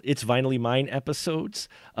Vinylly Mine episodes,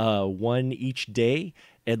 1 each day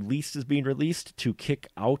at least is being released to kick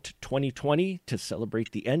out 2020 to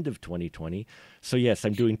celebrate the end of 2020. So yes,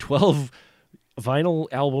 I'm doing 12 vinyl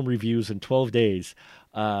album reviews in 12 days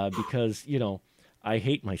because, I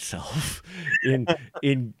hate myself in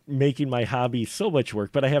making my hobby so much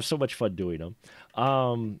work, but I have so much fun doing them.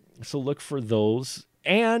 So look for those.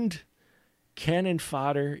 And Cannon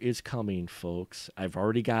Fodder is coming, folks. I've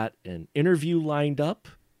already got an interview lined up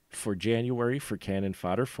for January for Cannon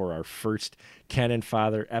Fodder for our first Cannon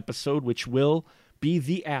Fodder episode, which will be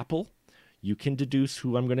The Apple. You can deduce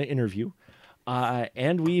who I'm going to interview.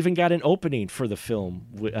 And we even got an opening for the film,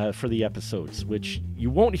 for the episodes, which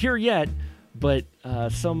you won't hear yet, but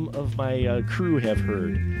some of my crew have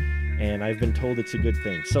heard, and I've been told it's a good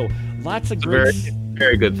thing. So lots of great...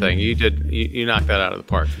 Very good thing. You knocked that out of the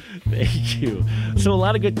park. Thank you. So a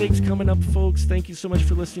lot of good things coming up, folks. Thank you so much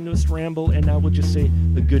for listening to us ramble, and now we'll just say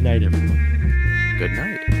a good night, everyone. Good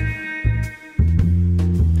night.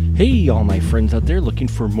 Hey, all my friends out there looking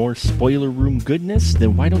for more Spoiler Room goodness?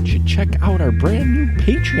 Then why don't you check out our brand new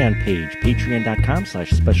Patreon page,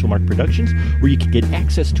 patreon.com/specialmarkproductions, where you can get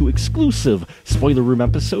access to exclusive Spoiler Room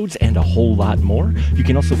episodes and a whole lot more. You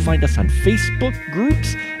can also find us on Facebook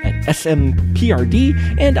groups at SMPRD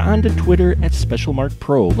and on to Twitter at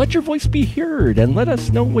SpecialMarkPro. Let your voice be heard and let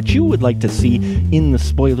us know what you would like to see in the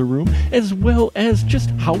Spoiler Room, as well as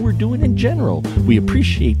just how we're doing in general. We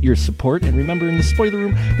appreciate your support, and remember, in the Spoiler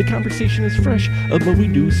Room, the conversation is fresh, but we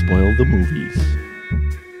do spoil the movies.